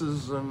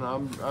 pieces, and I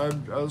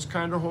was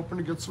kind of hoping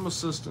to get some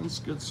assistance,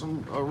 get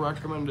some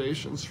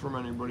recommendations from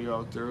anybody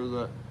out there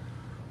that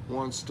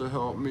wants to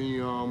help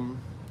me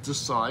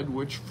decide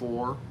which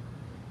 4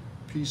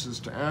 pieces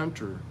to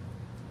enter.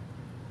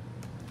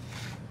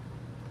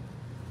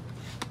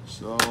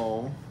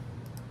 So,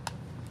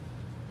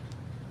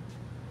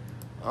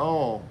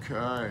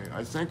 okay,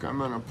 I think I'm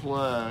gonna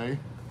play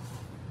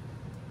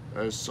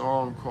a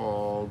song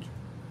called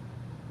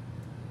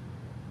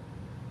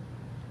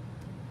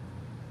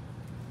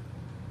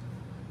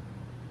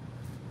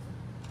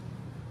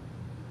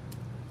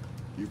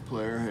You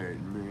Player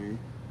Hating Me.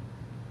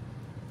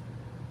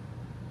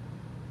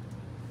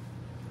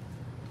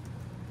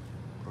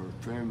 Or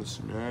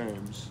Famous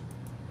Names.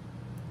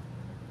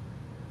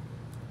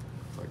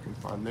 If I can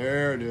find,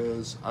 there it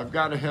is. I've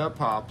got a hip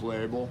hop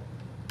label.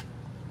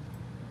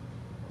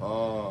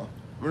 I'm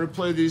gonna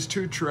play these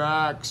 2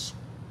 tracks.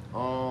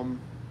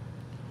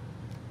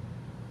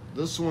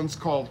 This one's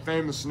called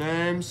Famous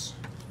Names.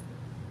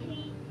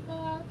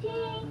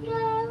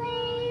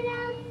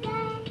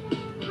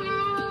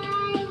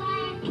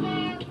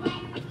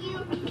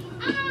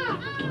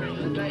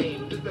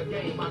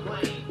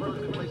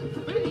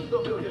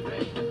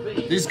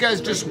 These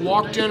guys just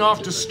walked in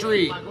off the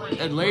street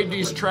and laid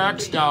these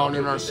tracks down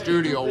in our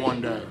studio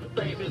one day.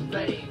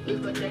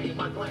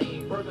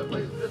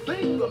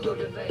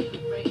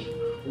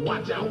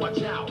 Watch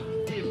out,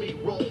 give me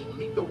room,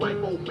 meet the right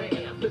old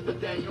man, Mr.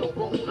 Daniel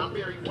Boone. I'm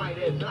very white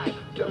at night,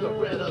 just a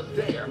red us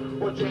there,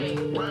 or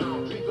James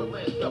Brown, trees of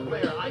Lynch, the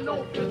Blair. I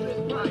know this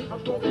is right, I'm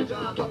strong as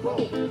John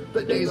Capone.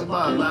 The days of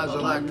our lives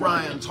are like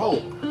Ryan's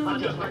Hope. I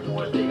just like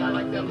Morris Day, I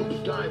like that Luke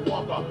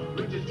Skywalker.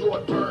 Regis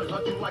George Burns,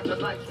 hunt you like the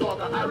Night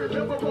Stalker. I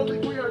remember Rosie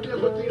Greer and Tina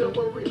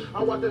Marie.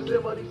 I watched the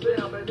Simony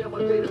Sam and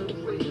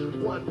imitated Bruce.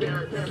 One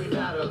parent, Family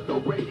Matters, no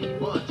Brady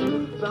Bunch.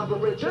 Sounds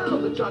of Red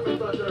Charles and Chocolate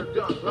Thunder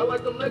Dunks. I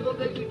like them Lego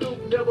Daisy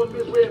Duke, never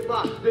miss Red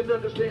Fox. Didn't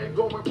understand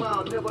Gomer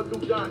Pyle, never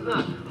knew John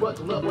Knott. Much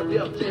love with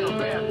Def Jam,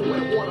 Bad Boy,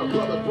 and Warner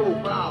Brothers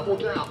Profile.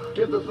 Motown,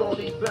 it's the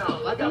Sony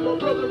sound. I got my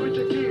brother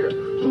Richard Gere,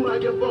 soon I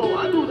can blow.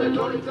 I knew that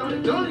Tony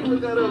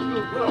was that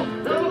Snoop Flow.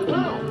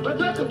 Let's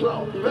let it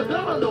blow. Let's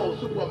never know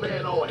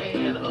Superman or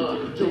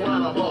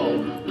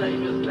Geronimo.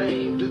 Famous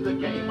names is the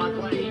game I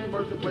claim.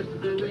 First place to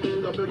the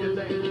things, a million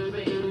names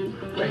it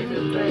seems.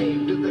 Famous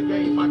names is the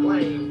game I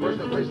claim.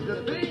 Person, places,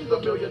 and things, a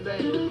million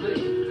names to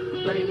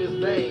sing. Famous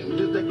names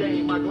is the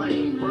game I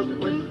claim. Person,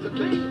 places, and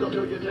things, a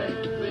million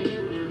names to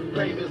sing.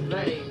 Famous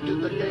names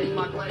is the game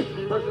I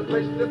claim. Person,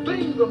 places, and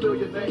things, a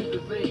million names to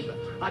sing.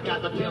 I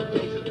got the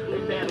Temptations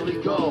and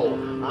Natalie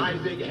Cole,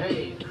 Isaac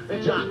Hayes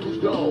and John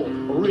Cousteau,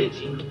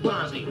 Richie,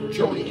 Fonzie,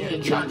 Joni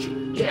and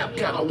Chachi, Cab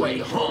Calloway,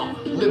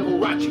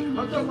 Liberace. I'm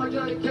talking about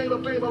Johnny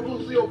Taylor, fame of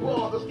Lucille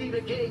Ball, the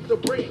Stephen King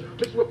Supreme,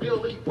 mixed with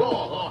Billy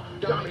Ball,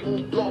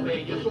 Johnny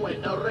Gomez, yo soy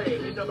el rey,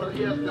 mi nombre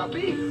es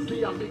Gabi,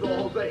 mi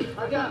amigo Jose.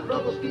 I got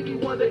brother Stevie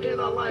Wonder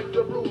and I like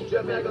the blues,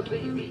 Jet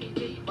Magazine,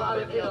 BET, Bob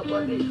and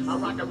Ebony. I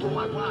rock and roll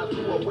my clients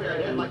to a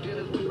wearhead like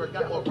Dennis Weaver,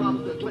 got more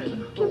problems than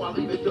Clinton, so I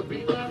leave it to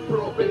Beaver,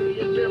 Pearl Baby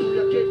and memory,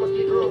 I can't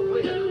forget Earl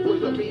Flynn.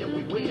 Boys are men,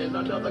 we win,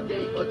 another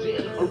game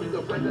again.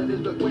 Aretha Franklin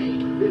is the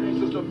queen, it ain't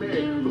Sister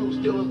Mary, Blue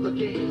still is the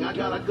king. I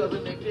got a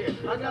cousin named Terry,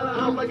 I got a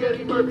house like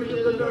Eddie Murphy,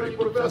 is a nerdy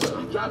professor.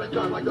 Driving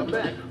cars like a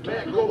Mac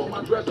gold on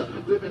my dresser.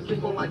 Living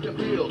single like Kim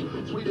Fields,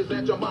 sweet as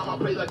Aunt your mama.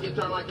 Play the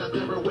guitar like a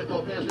Denver with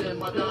no pants in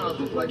Madonna.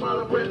 Suits like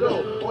Marlon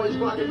Brando, always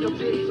clocking them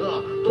G's.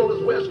 Throw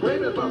this West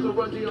Raven, about to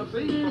run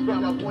DMC. From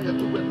California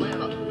to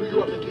Atlanta, New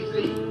York and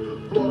DC.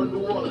 Florida,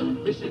 New Orleans,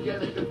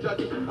 Michigan, and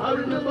Kentucky. I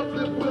remember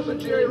Flip Wilson,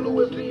 Jerry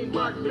Lewis, Dean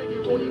Martin, Mickey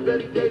Rooney,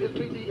 Betty Davis,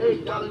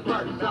 PTA, Dolly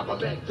Parton,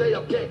 Malcolm X,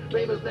 JFK.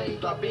 Famous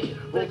names I beat.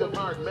 Rosa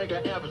Parks,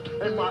 Mega Evans,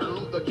 and Martin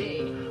Luther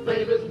King.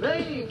 Famous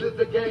names is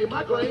the game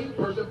I claim.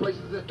 Person,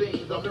 places, and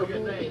things, a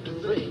million names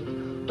to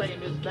sing.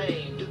 Famous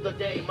names is the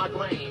game I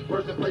claim.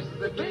 Person,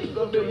 places, and things,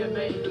 a million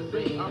names to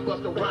sing. I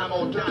bust a rhyme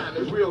on time,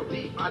 it's real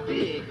deep, I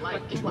dig.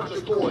 Like Tupac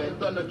Shakur and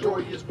the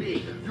Notorious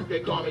Big. You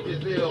can call me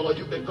Giselle, or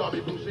you can call me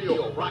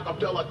Lucille.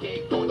 Rockefeller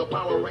King, throw the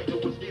Power Ranger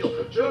with steel.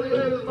 Shirley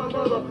Lynn is my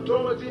mother,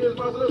 Norma G is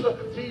my sister.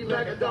 T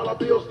Mac and Dollar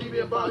Bill,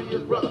 Stevie and Bobby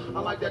is brother. I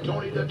like that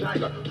Tony the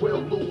Tiger,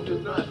 12 blues is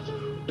nuts.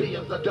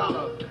 Billions of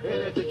dollars and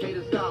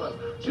educated scholars.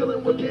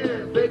 Chilling with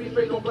Karen,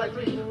 Babyface on Black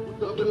Street.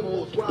 The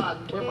little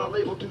squad and my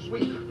label too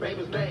sweet.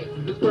 Famous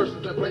names, this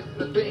persons and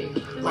places and things.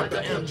 Like the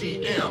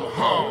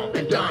MGM,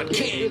 and Don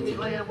King.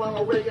 Disneyland,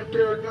 Ronald Reagan,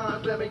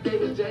 Paragon, Sammy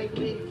Davis, James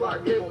Dean,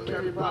 Clark Gable,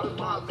 Mary Poppins,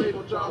 Miles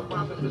Mabel, Charles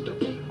Bronson, Mr.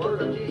 T,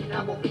 Burger King,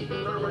 Applebee's,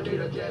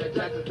 Terminator, Janet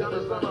Jackson,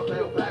 Donna Summer,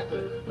 Phil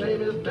Paxton.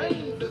 Famous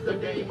names is the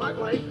game I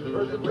claim.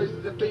 Person,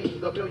 places and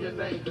things, a million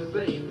names to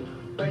sing.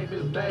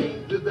 Famous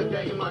names is the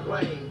game I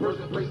claim.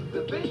 Person, places,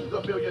 and things,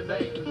 a million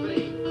names to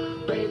sing.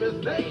 Famous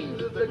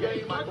names is the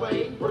game I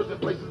claim. Person,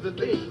 places, and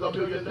things, a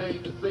million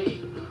names to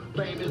sing.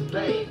 Famous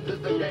names is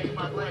the game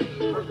I claim.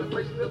 Person,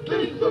 places, and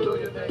things, a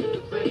million names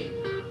to sing.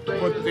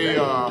 Famous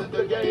names is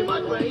the game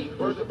I claim.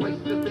 Person,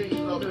 places, and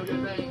things, a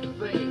million names to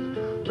sing.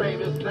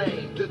 Famous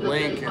names is the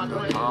game I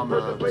claim.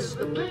 Person, places,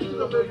 and things,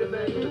 a million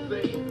names to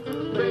sing.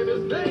 Famous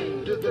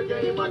names is the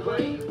game I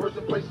claim.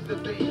 Person, places,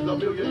 and things, a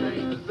million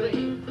names to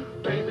sing.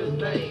 Famous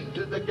names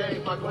is the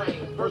game I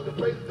claim. Person,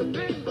 places, and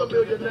things, a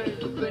million names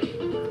to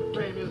sing.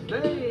 Famous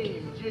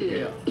names,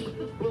 yeah.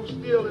 Blue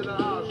Steel in the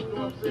house, you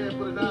know what I'm saying,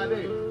 for the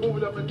 9-8.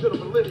 Moving up into the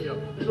millennium,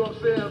 you know what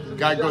I'm saying?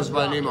 Guy goes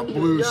by the name of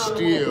Blue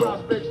Steel.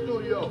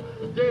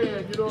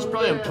 He's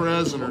probably in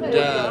prison or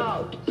dead.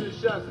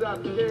 Shouts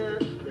out to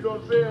Karen, you know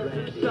what I'm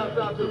saying? Shouts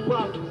out to the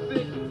Prophet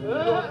 6. You know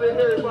what I'm saying?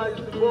 Everybody's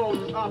involved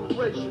in this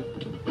operation.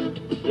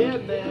 Yeah,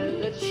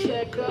 man, let's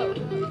check up.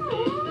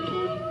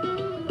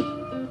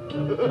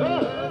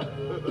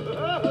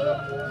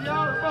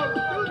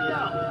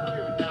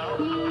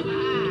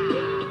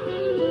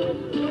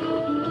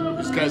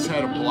 These guys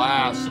had a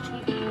blast.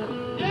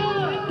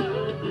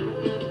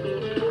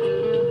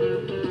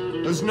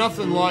 There's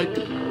nothing like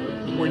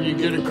when you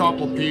get a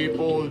couple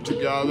people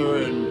together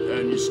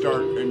and you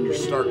start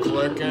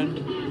clicking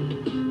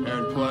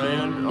and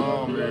playing.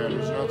 Oh man,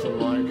 there's nothing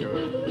like it.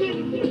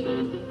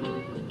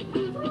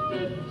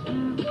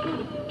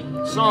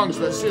 Songs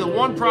that, see, the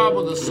one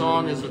problem with the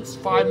song is it's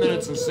 5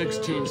 minutes and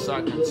 16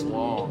 seconds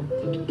long,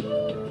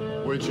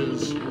 which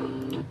is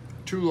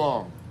too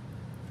long.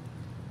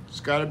 It's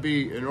got to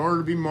be, in order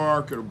to be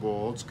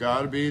marketable, it's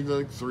got to be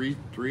like 3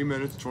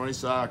 minutes 20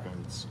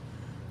 seconds,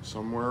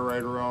 somewhere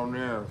right around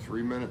there.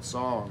 3-minute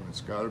song.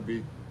 It's got to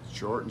be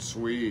short and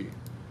sweet.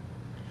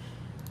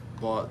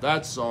 But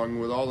that song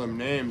with all them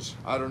names,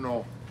 I don't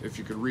know if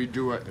you could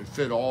redo it and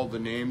fit all the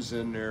names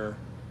in there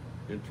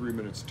in 3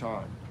 minutes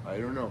time. I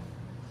don't know.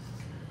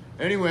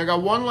 Anyway, I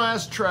got one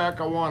last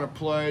track I want to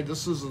play.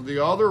 This is the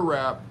other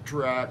rap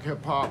track,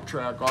 hip-hop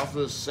track, off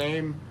of the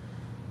same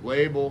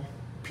label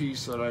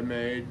piece that I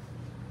made.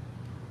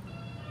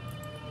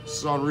 This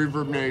is on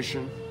Reverb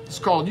Nation. It's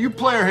called You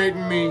Player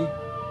Hating Me.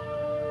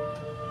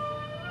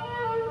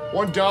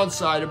 One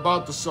downside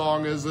about the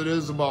song is it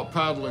is about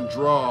peddling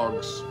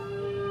drugs,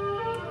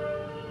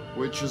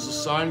 which is a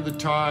sign of the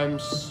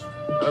times.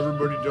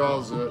 Everybody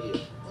does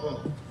it.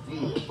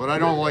 But I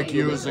don't like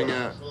using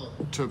it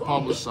to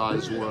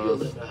publicize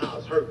with.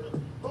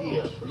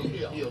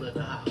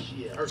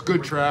 It's a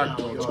good track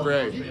though, it's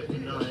great. You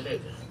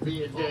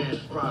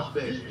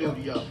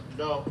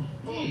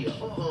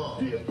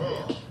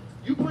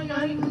play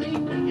hate me,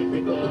 you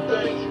think of the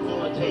things you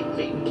wanna take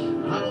me.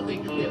 I don't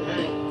think you can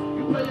hang.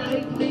 You play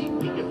hate me,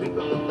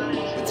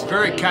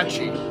 very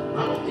catchy.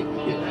 I don't think you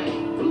can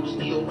hang. Blue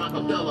Steel,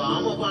 Rockefeller,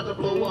 I'm about to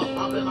blow up.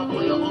 I've been a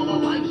player all my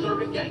life,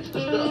 serving gangster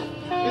stuff.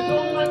 It's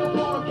on like a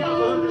roller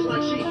counter, hundreds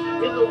like sheep.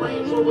 In the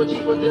Range Rover,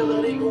 cheaper than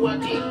an eagle I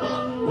keep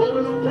up.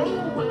 Rolling a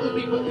roll with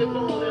the people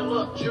involved in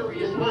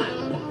luxurious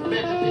lives.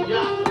 Mansion the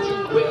yacht,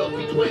 212,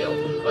 B12.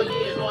 A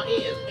year no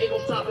ends. Ain't no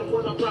stopping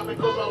when I'm dropping,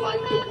 cause I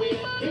like to win.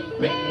 King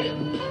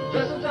Ben.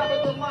 That's the top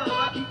of the line.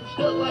 I keep them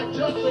stuck like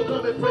Chuck, so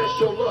come and press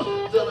your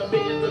luck. Selling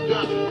millions of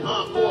guns,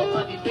 encore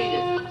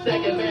undefeated.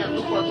 Stacking man,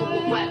 look my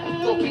triple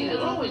flat. So beat it,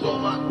 always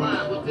on my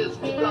grind with this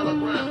 $2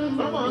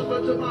 grind. I'm a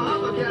husband to my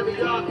house, I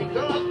caviar and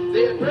guns.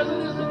 Dead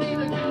presidents in need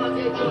to keep my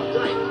game up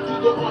tight. To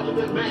the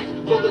ultimate max,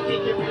 so the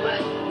king can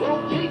relax.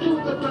 Long K to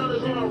the ground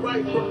is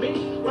alright for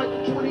me. Like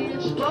the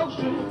 20-inch spokes,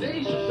 triple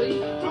D's, you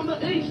see. From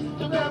the east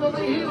to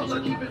Beverly Hills,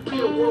 I keep it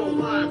real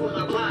worldwide when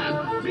I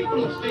ride. Big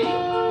Blue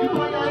Steel, you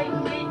play I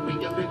hate me, we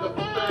can pick up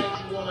the things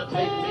you wanna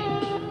take me.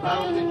 I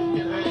don't think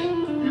you can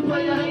hang. You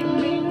play I hate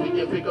me, we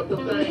can pick up the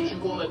things you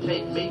wanna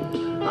take me.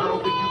 I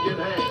don't think you can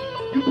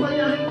hang. You play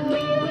I hate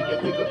me, we can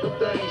pick up the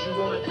things you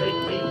wanna take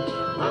me.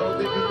 I don't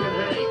think you can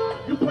hang.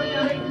 You play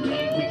I hate me,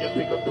 we can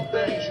pick up the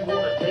things you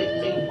wanna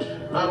take me.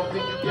 I don't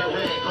think you can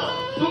hang.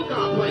 So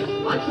complex,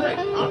 like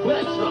sex, I'm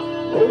flex,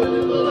 rolling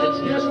in the lakes,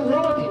 cash and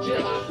royalty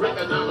checks.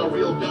 Recognize a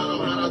real gun,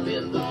 I'm hotter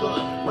than the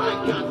sun.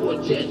 Flying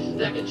Concord jets,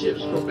 stacking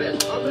chips for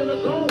best. I'm in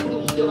the zone,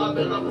 Blue Steel, I've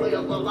been a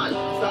player for life.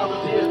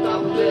 Thousands here,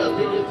 thousands there,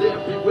 millions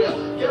everywhere.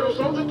 Ghetto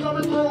soldier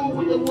coming through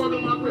with the word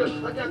in my grip.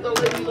 I got the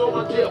ladies on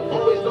my tip,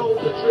 always know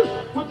the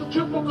trip. With the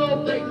triple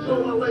gold Dayton's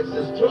on my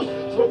Lexus truck.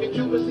 Smoking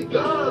Cuban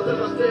cigars as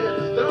I stare at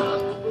the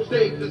stars. From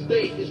state to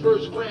state, it's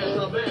first class,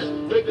 I'm asked.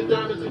 Make the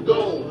diamonds and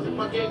gold,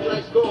 my gang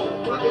lights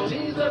gold. Rockin'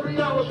 G's every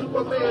hour,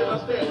 Superman, I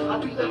stand. I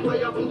beat that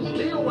play, I Blue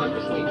Steel, watch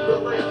me sweep the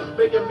land.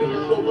 Making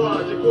millions so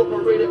large,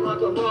 incorporated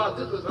entourage.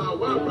 This is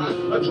how I rock,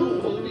 a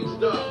true movie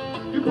star.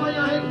 You play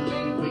I hate me,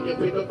 we can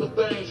pick up the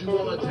things you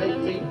wanna take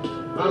me.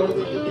 I don't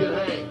think you can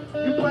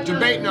hang. You play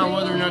Debating on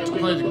whether or not to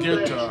play the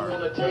guitar. I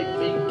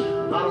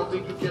don't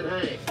think you can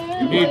hang.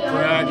 You need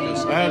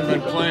practice. I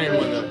haven't been playing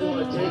with it.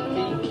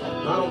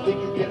 I don't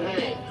think you can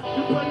hang.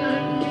 You play I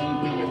hate me,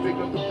 we can pick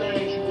up the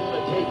things you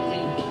wanna take me.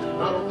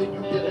 I don't think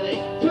you can hang.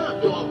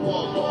 Top dog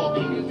balls off,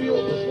 keep you feel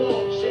the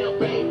small.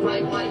 Champagne,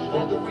 bright lights,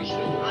 want to reach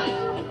new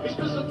heights.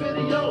 Expensive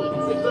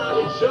videos,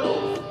 exotic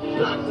shows.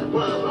 Stocks and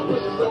bonds, my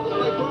wishes up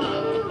like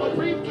bonds. A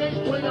briefcase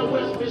play out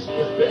West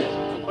Michigan's best.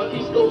 An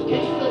East Coast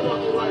king, the one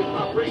to life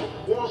I bring.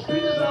 Wall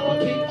Street is our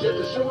peak, just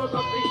to show us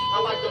I speak. I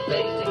like the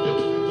things they do,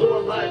 so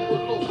I'm riding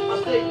with loot.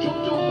 I stay true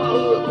to my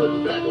hood,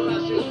 putting back when I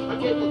should. I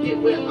can't forget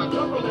where I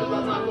come from as I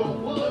knock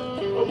on wood.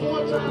 A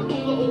one-time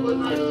loser,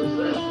 overnight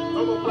success.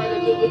 I'm a fighter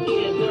to the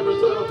end, never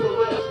settle for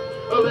less.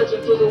 A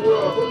legend to the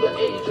world from the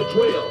age of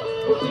 12.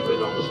 From sleeping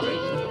on the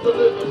streets to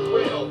living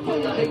well.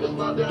 Player haters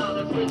bow down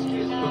and French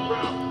kiss the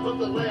ground. But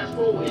the last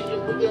four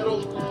hanging with that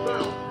old school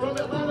sound. From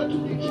Atlanta to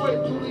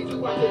Detroit, truly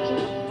do I say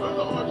true. I'm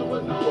the art to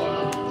maneuver,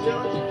 I'm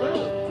challenging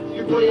fella.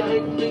 You play I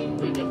hate me,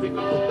 we can pick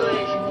up the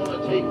things you wanna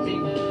take me.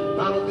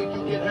 I don't think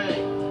you can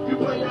hang. You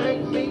play I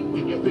hate me,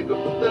 we can pick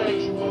up the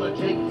things you wanna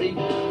take me.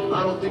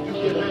 I don't think you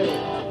can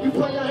hang. You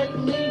play I hate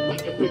me, we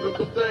can pick up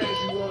the things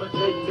you wanna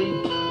take me.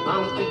 I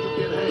don't think you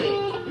can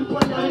hang. You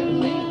play I hate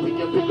me, we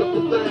can pick up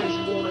the things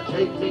you wanna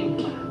take me.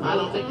 I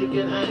don't think you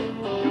can hang.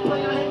 You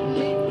play I hate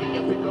me, we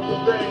can pick up the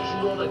things you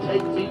wanna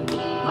take me.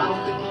 I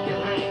don't think you can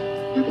hang.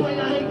 You play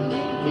I hate me,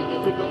 we can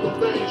pick up the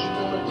things you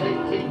wanna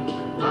take me.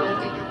 I don't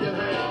think you can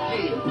hang.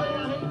 Yeah, play I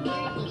hate me,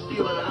 Blue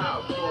Steel in the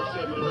house, you know what I'm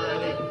saying? For the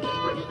 9 acres,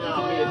 break it down,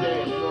 me and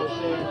Dad, you know what I'm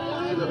saying?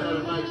 Still have had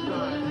a nice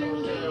time, you know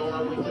what I'm saying? On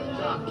our way to the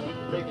top,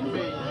 making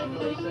millions, you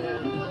know what I'm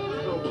saying?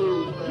 So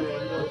blues thing, you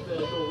know what I'm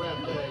saying? So rap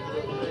thing, you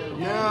know what I'm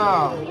saying?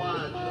 Yeah.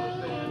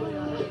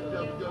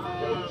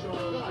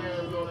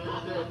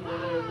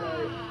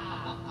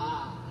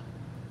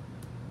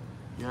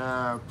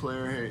 Yeah,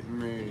 player hating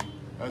me.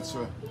 That's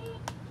a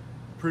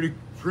pretty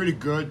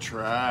good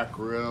track,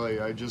 really.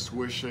 I just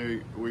wish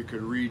we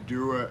could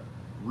redo it,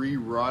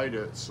 rewrite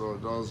it, so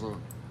it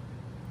doesn't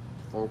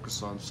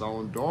focus on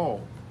selling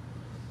dope.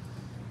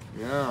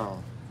 Yeah,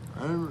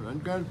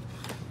 I've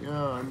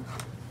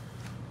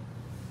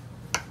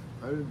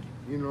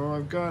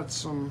got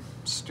some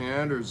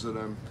standards that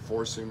I'm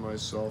forcing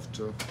myself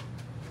to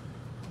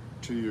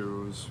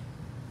use.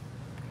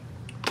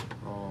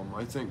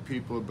 I think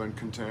people have been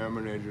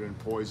contaminated and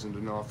poisoned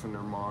enough in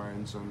their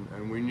minds,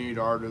 and we need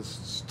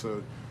artists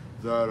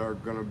that are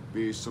going to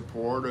be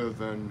supportive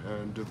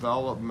and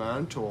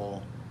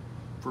developmental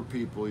for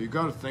people. You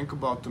got to think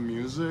about the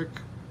music.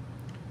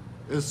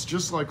 It's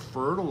just like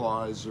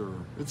fertilizer.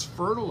 It's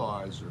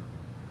fertilizer.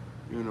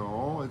 You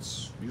know,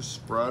 you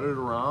spread it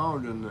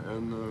around,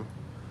 and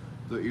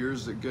the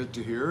ears that get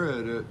to hear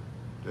it,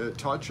 it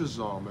touches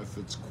them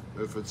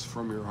if it's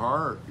from your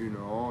heart, you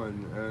know,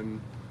 and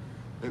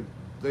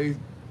they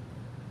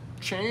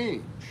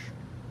change.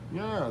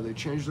 Yeah, they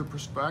change their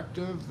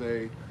perspective.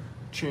 They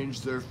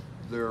change their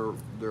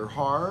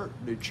heart.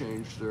 They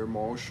change their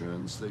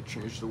emotions. They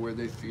change the way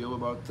they feel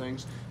about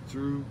things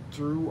through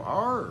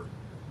art.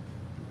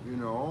 You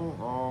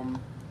know,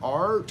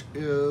 art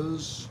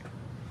is,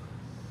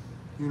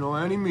 you know,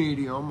 any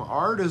medium.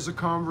 Art is a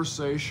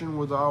conversation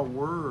without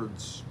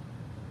words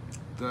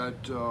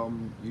that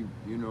you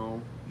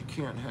know, you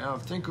can't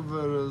have. Think of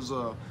it as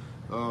a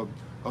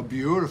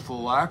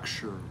beautiful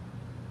lecture.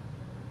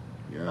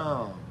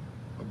 Yeah,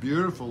 a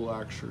beautiful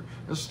lecture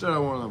instead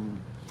of one of them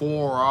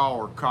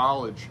 4-hour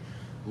college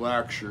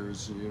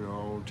lectures. You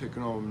know,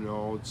 taking home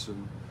notes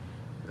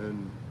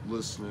and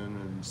listening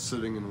and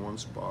sitting in one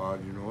spot.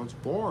 You know, it's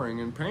boring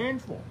and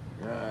painful.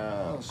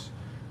 Yes,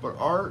 but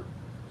art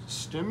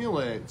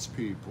stimulates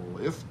people,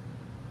 if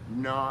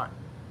not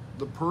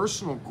the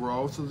personal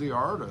growth of the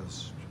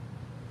artist.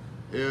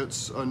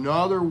 It's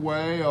another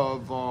way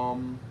of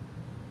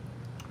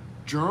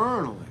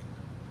journaling.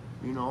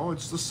 You know,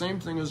 it's the same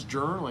thing as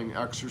journaling,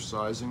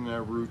 exercising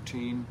that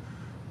routine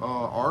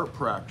art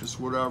practice,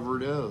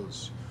 whatever it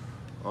is,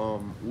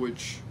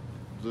 which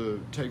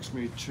takes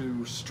me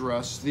to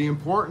stress the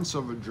importance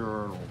of a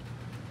journal.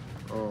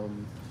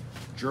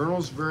 Journal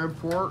is very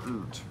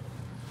important.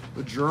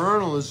 The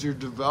journal is your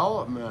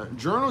development.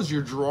 Journal is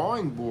your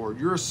drawing board.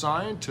 You're a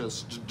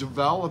scientist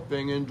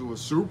developing into a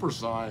super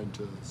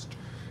scientist.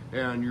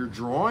 And your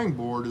drawing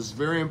board is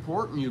very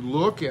important. You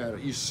look at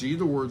it, you see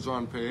the words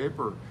on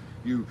paper.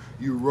 You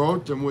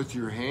wrote them with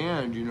your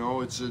hand, you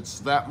know, it's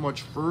that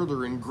much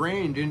further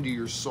ingrained into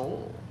your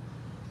soul.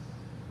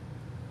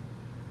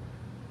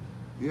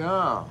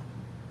 Yeah.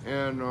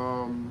 And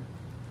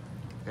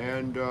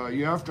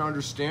you have to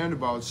understand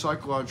about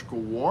psychological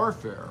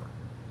warfare.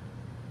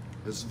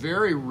 It's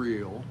very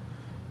real,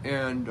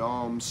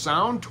 and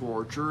sound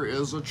torture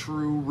is a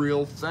true,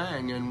 real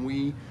thing, and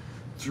we,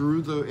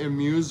 through in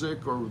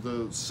music or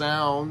the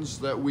sounds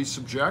that we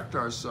subject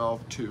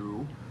ourselves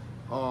to,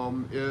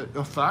 it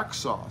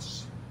affects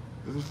us.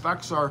 It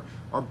affects our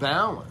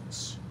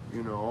balance,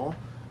 you know.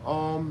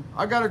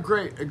 I got a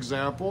great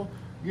example,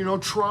 you know,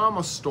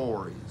 trauma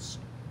stories.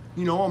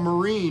 You know, a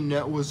Marine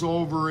that was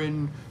over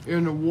in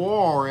the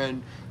war,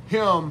 and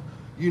him,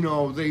 you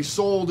know, they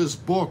sold his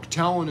book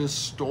telling his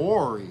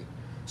story.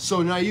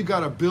 So now you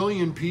got 1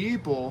 billion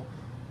people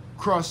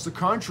across the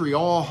country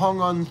all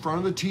hung on in front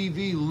of the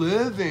TV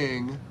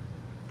living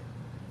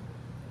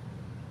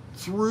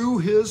through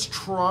his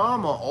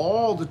trauma,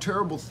 all the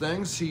terrible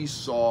things he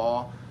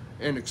saw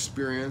and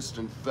experienced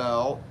and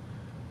felt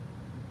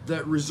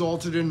that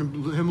resulted in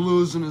him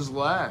losing his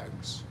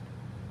legs.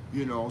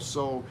 You know,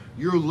 so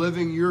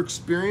you're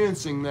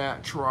experiencing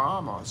that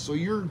trauma. So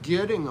you're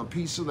getting a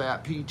piece of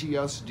that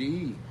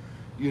PTSD.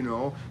 You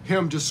know,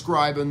 him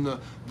describing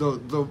the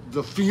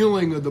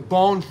feeling of the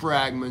bone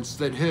fragments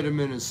that hit him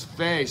in his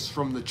face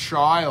from the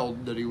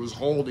child that he was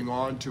holding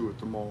on to at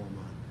the moment.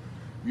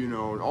 You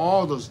know, and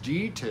all those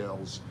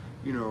details,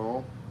 you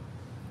know.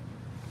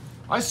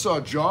 I saw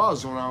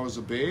Jaws when I was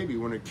a baby,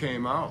 when it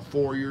came out,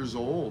 4 years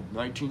old,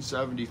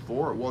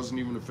 1974. It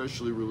wasn't even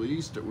officially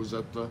released. It was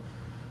at the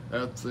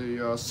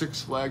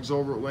Six Flags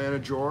over Atlanta,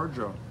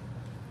 Georgia.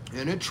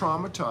 And it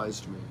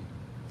traumatized me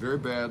very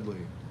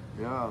badly.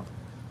 Yeah.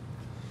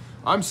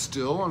 I'm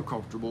still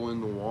uncomfortable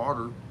in the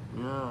water.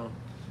 Yeah.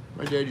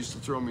 My dad used to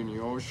throw me in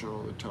the ocean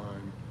all the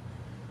time.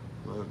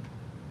 But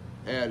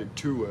added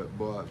to it,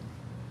 but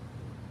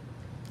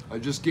I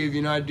just gave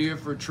you an idea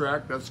for a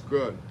track. That's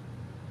good.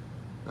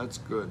 That's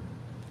good.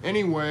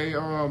 Anyway,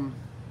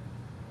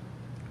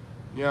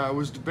 yeah, I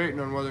was debating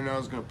on whether or not I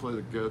was going to play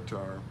the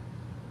guitar.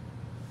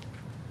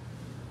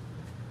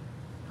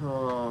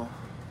 No,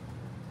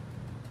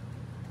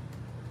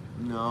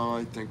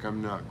 I think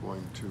I'm not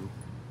going to.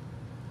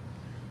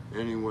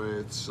 Anyway,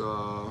 it's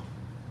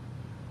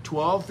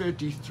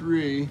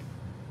 12:53.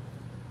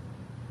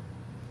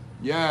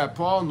 Yeah,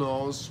 Paul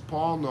knows.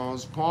 Paul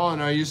knows. Paul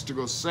and I used to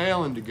go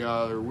sailing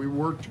together. We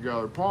worked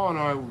together. Paul and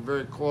I were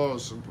very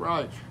close. And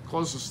probably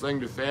closest thing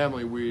to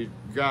family we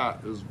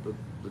got is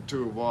the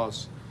two of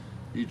us,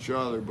 each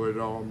other. But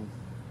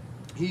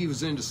he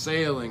was into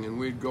sailing, and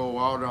we'd go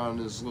out on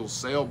his little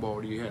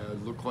sailboat he had.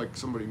 It looked like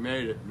somebody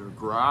made it in a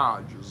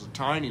garage. It was a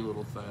tiny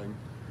little thing.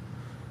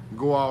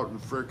 Go out in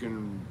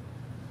frickin'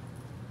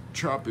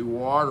 choppy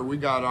water. We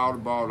got out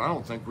about, I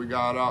don't think we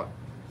got out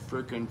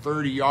frickin'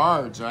 30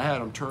 yards. I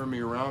had him turn me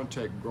around,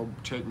 take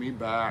me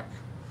back.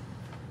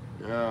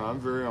 Yeah, I'm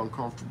very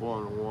uncomfortable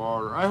in the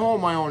water. I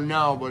hold my own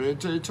now, but it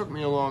took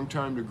me a long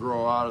time to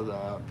grow out of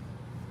that.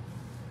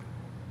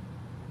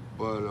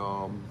 But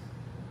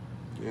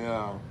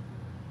yeah.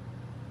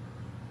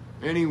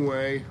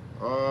 Anyway,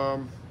 I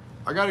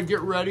got to get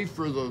ready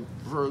for the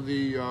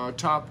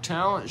Top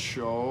Talent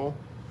show.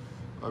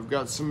 I've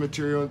got some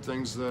material and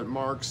things that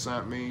Mark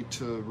sent me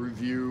to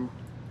review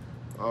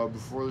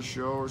before the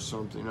show or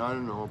something. I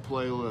don't know, a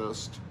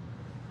playlist.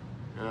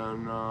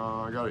 And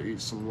I got to eat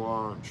some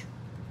lunch.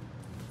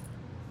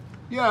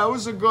 Yeah, it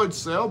was a good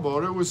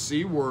sailboat. It was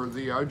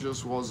seaworthy. I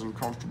just wasn't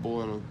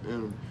comfortable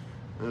in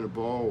a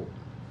boat.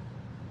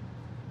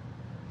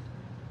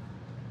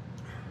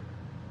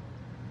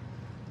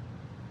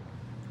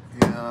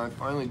 Yeah, I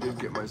finally did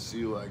get my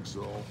sea legs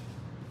though.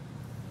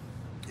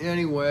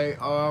 Anyway,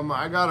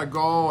 I gotta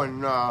go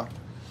and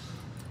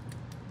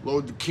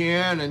load the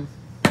can and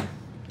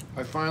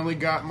I finally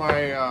got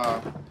my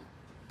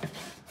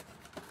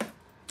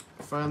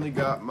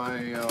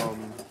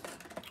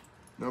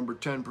number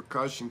 10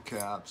 percussion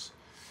caps,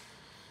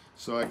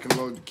 so I can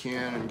load the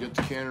can and get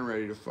the cannon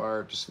ready to fire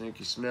at the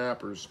snaky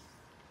snappers.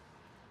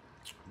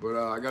 But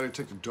I got to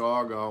take the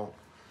dog out.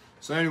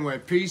 So anyway,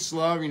 peace,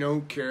 love, you know,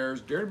 who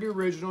cares? Dare to be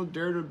original,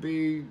 dare to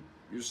be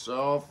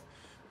yourself,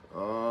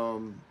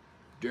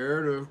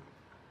 dare to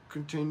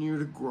continue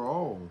to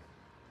grow.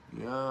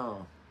 Yeah.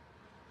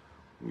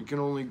 We can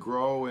only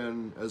grow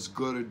in as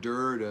good a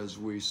dirt as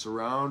we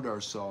surround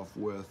ourselves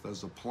with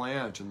as a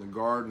plant in the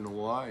garden of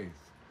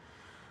life.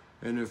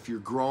 And if you're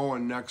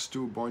growing next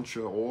to a bunch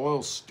of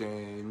oil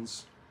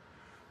stains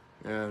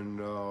and,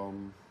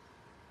 you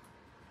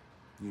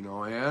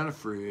know,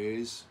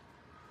 antifreeze,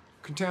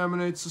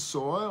 contaminates the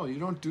soil, you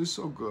don't do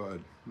so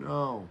good.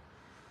 No.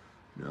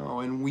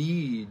 No, and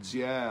weeds,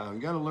 yeah. You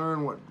got to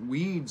learn what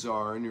weeds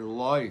are in your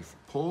life.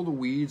 Pull the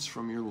weeds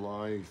from your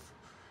life.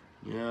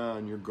 Yeah,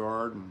 in your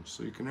garden,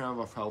 so you can have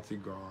a healthy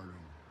garden.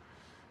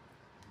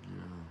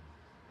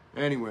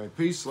 Yeah. Anyway,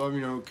 peace, love, you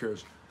know, who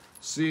cares?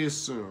 See you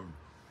soon.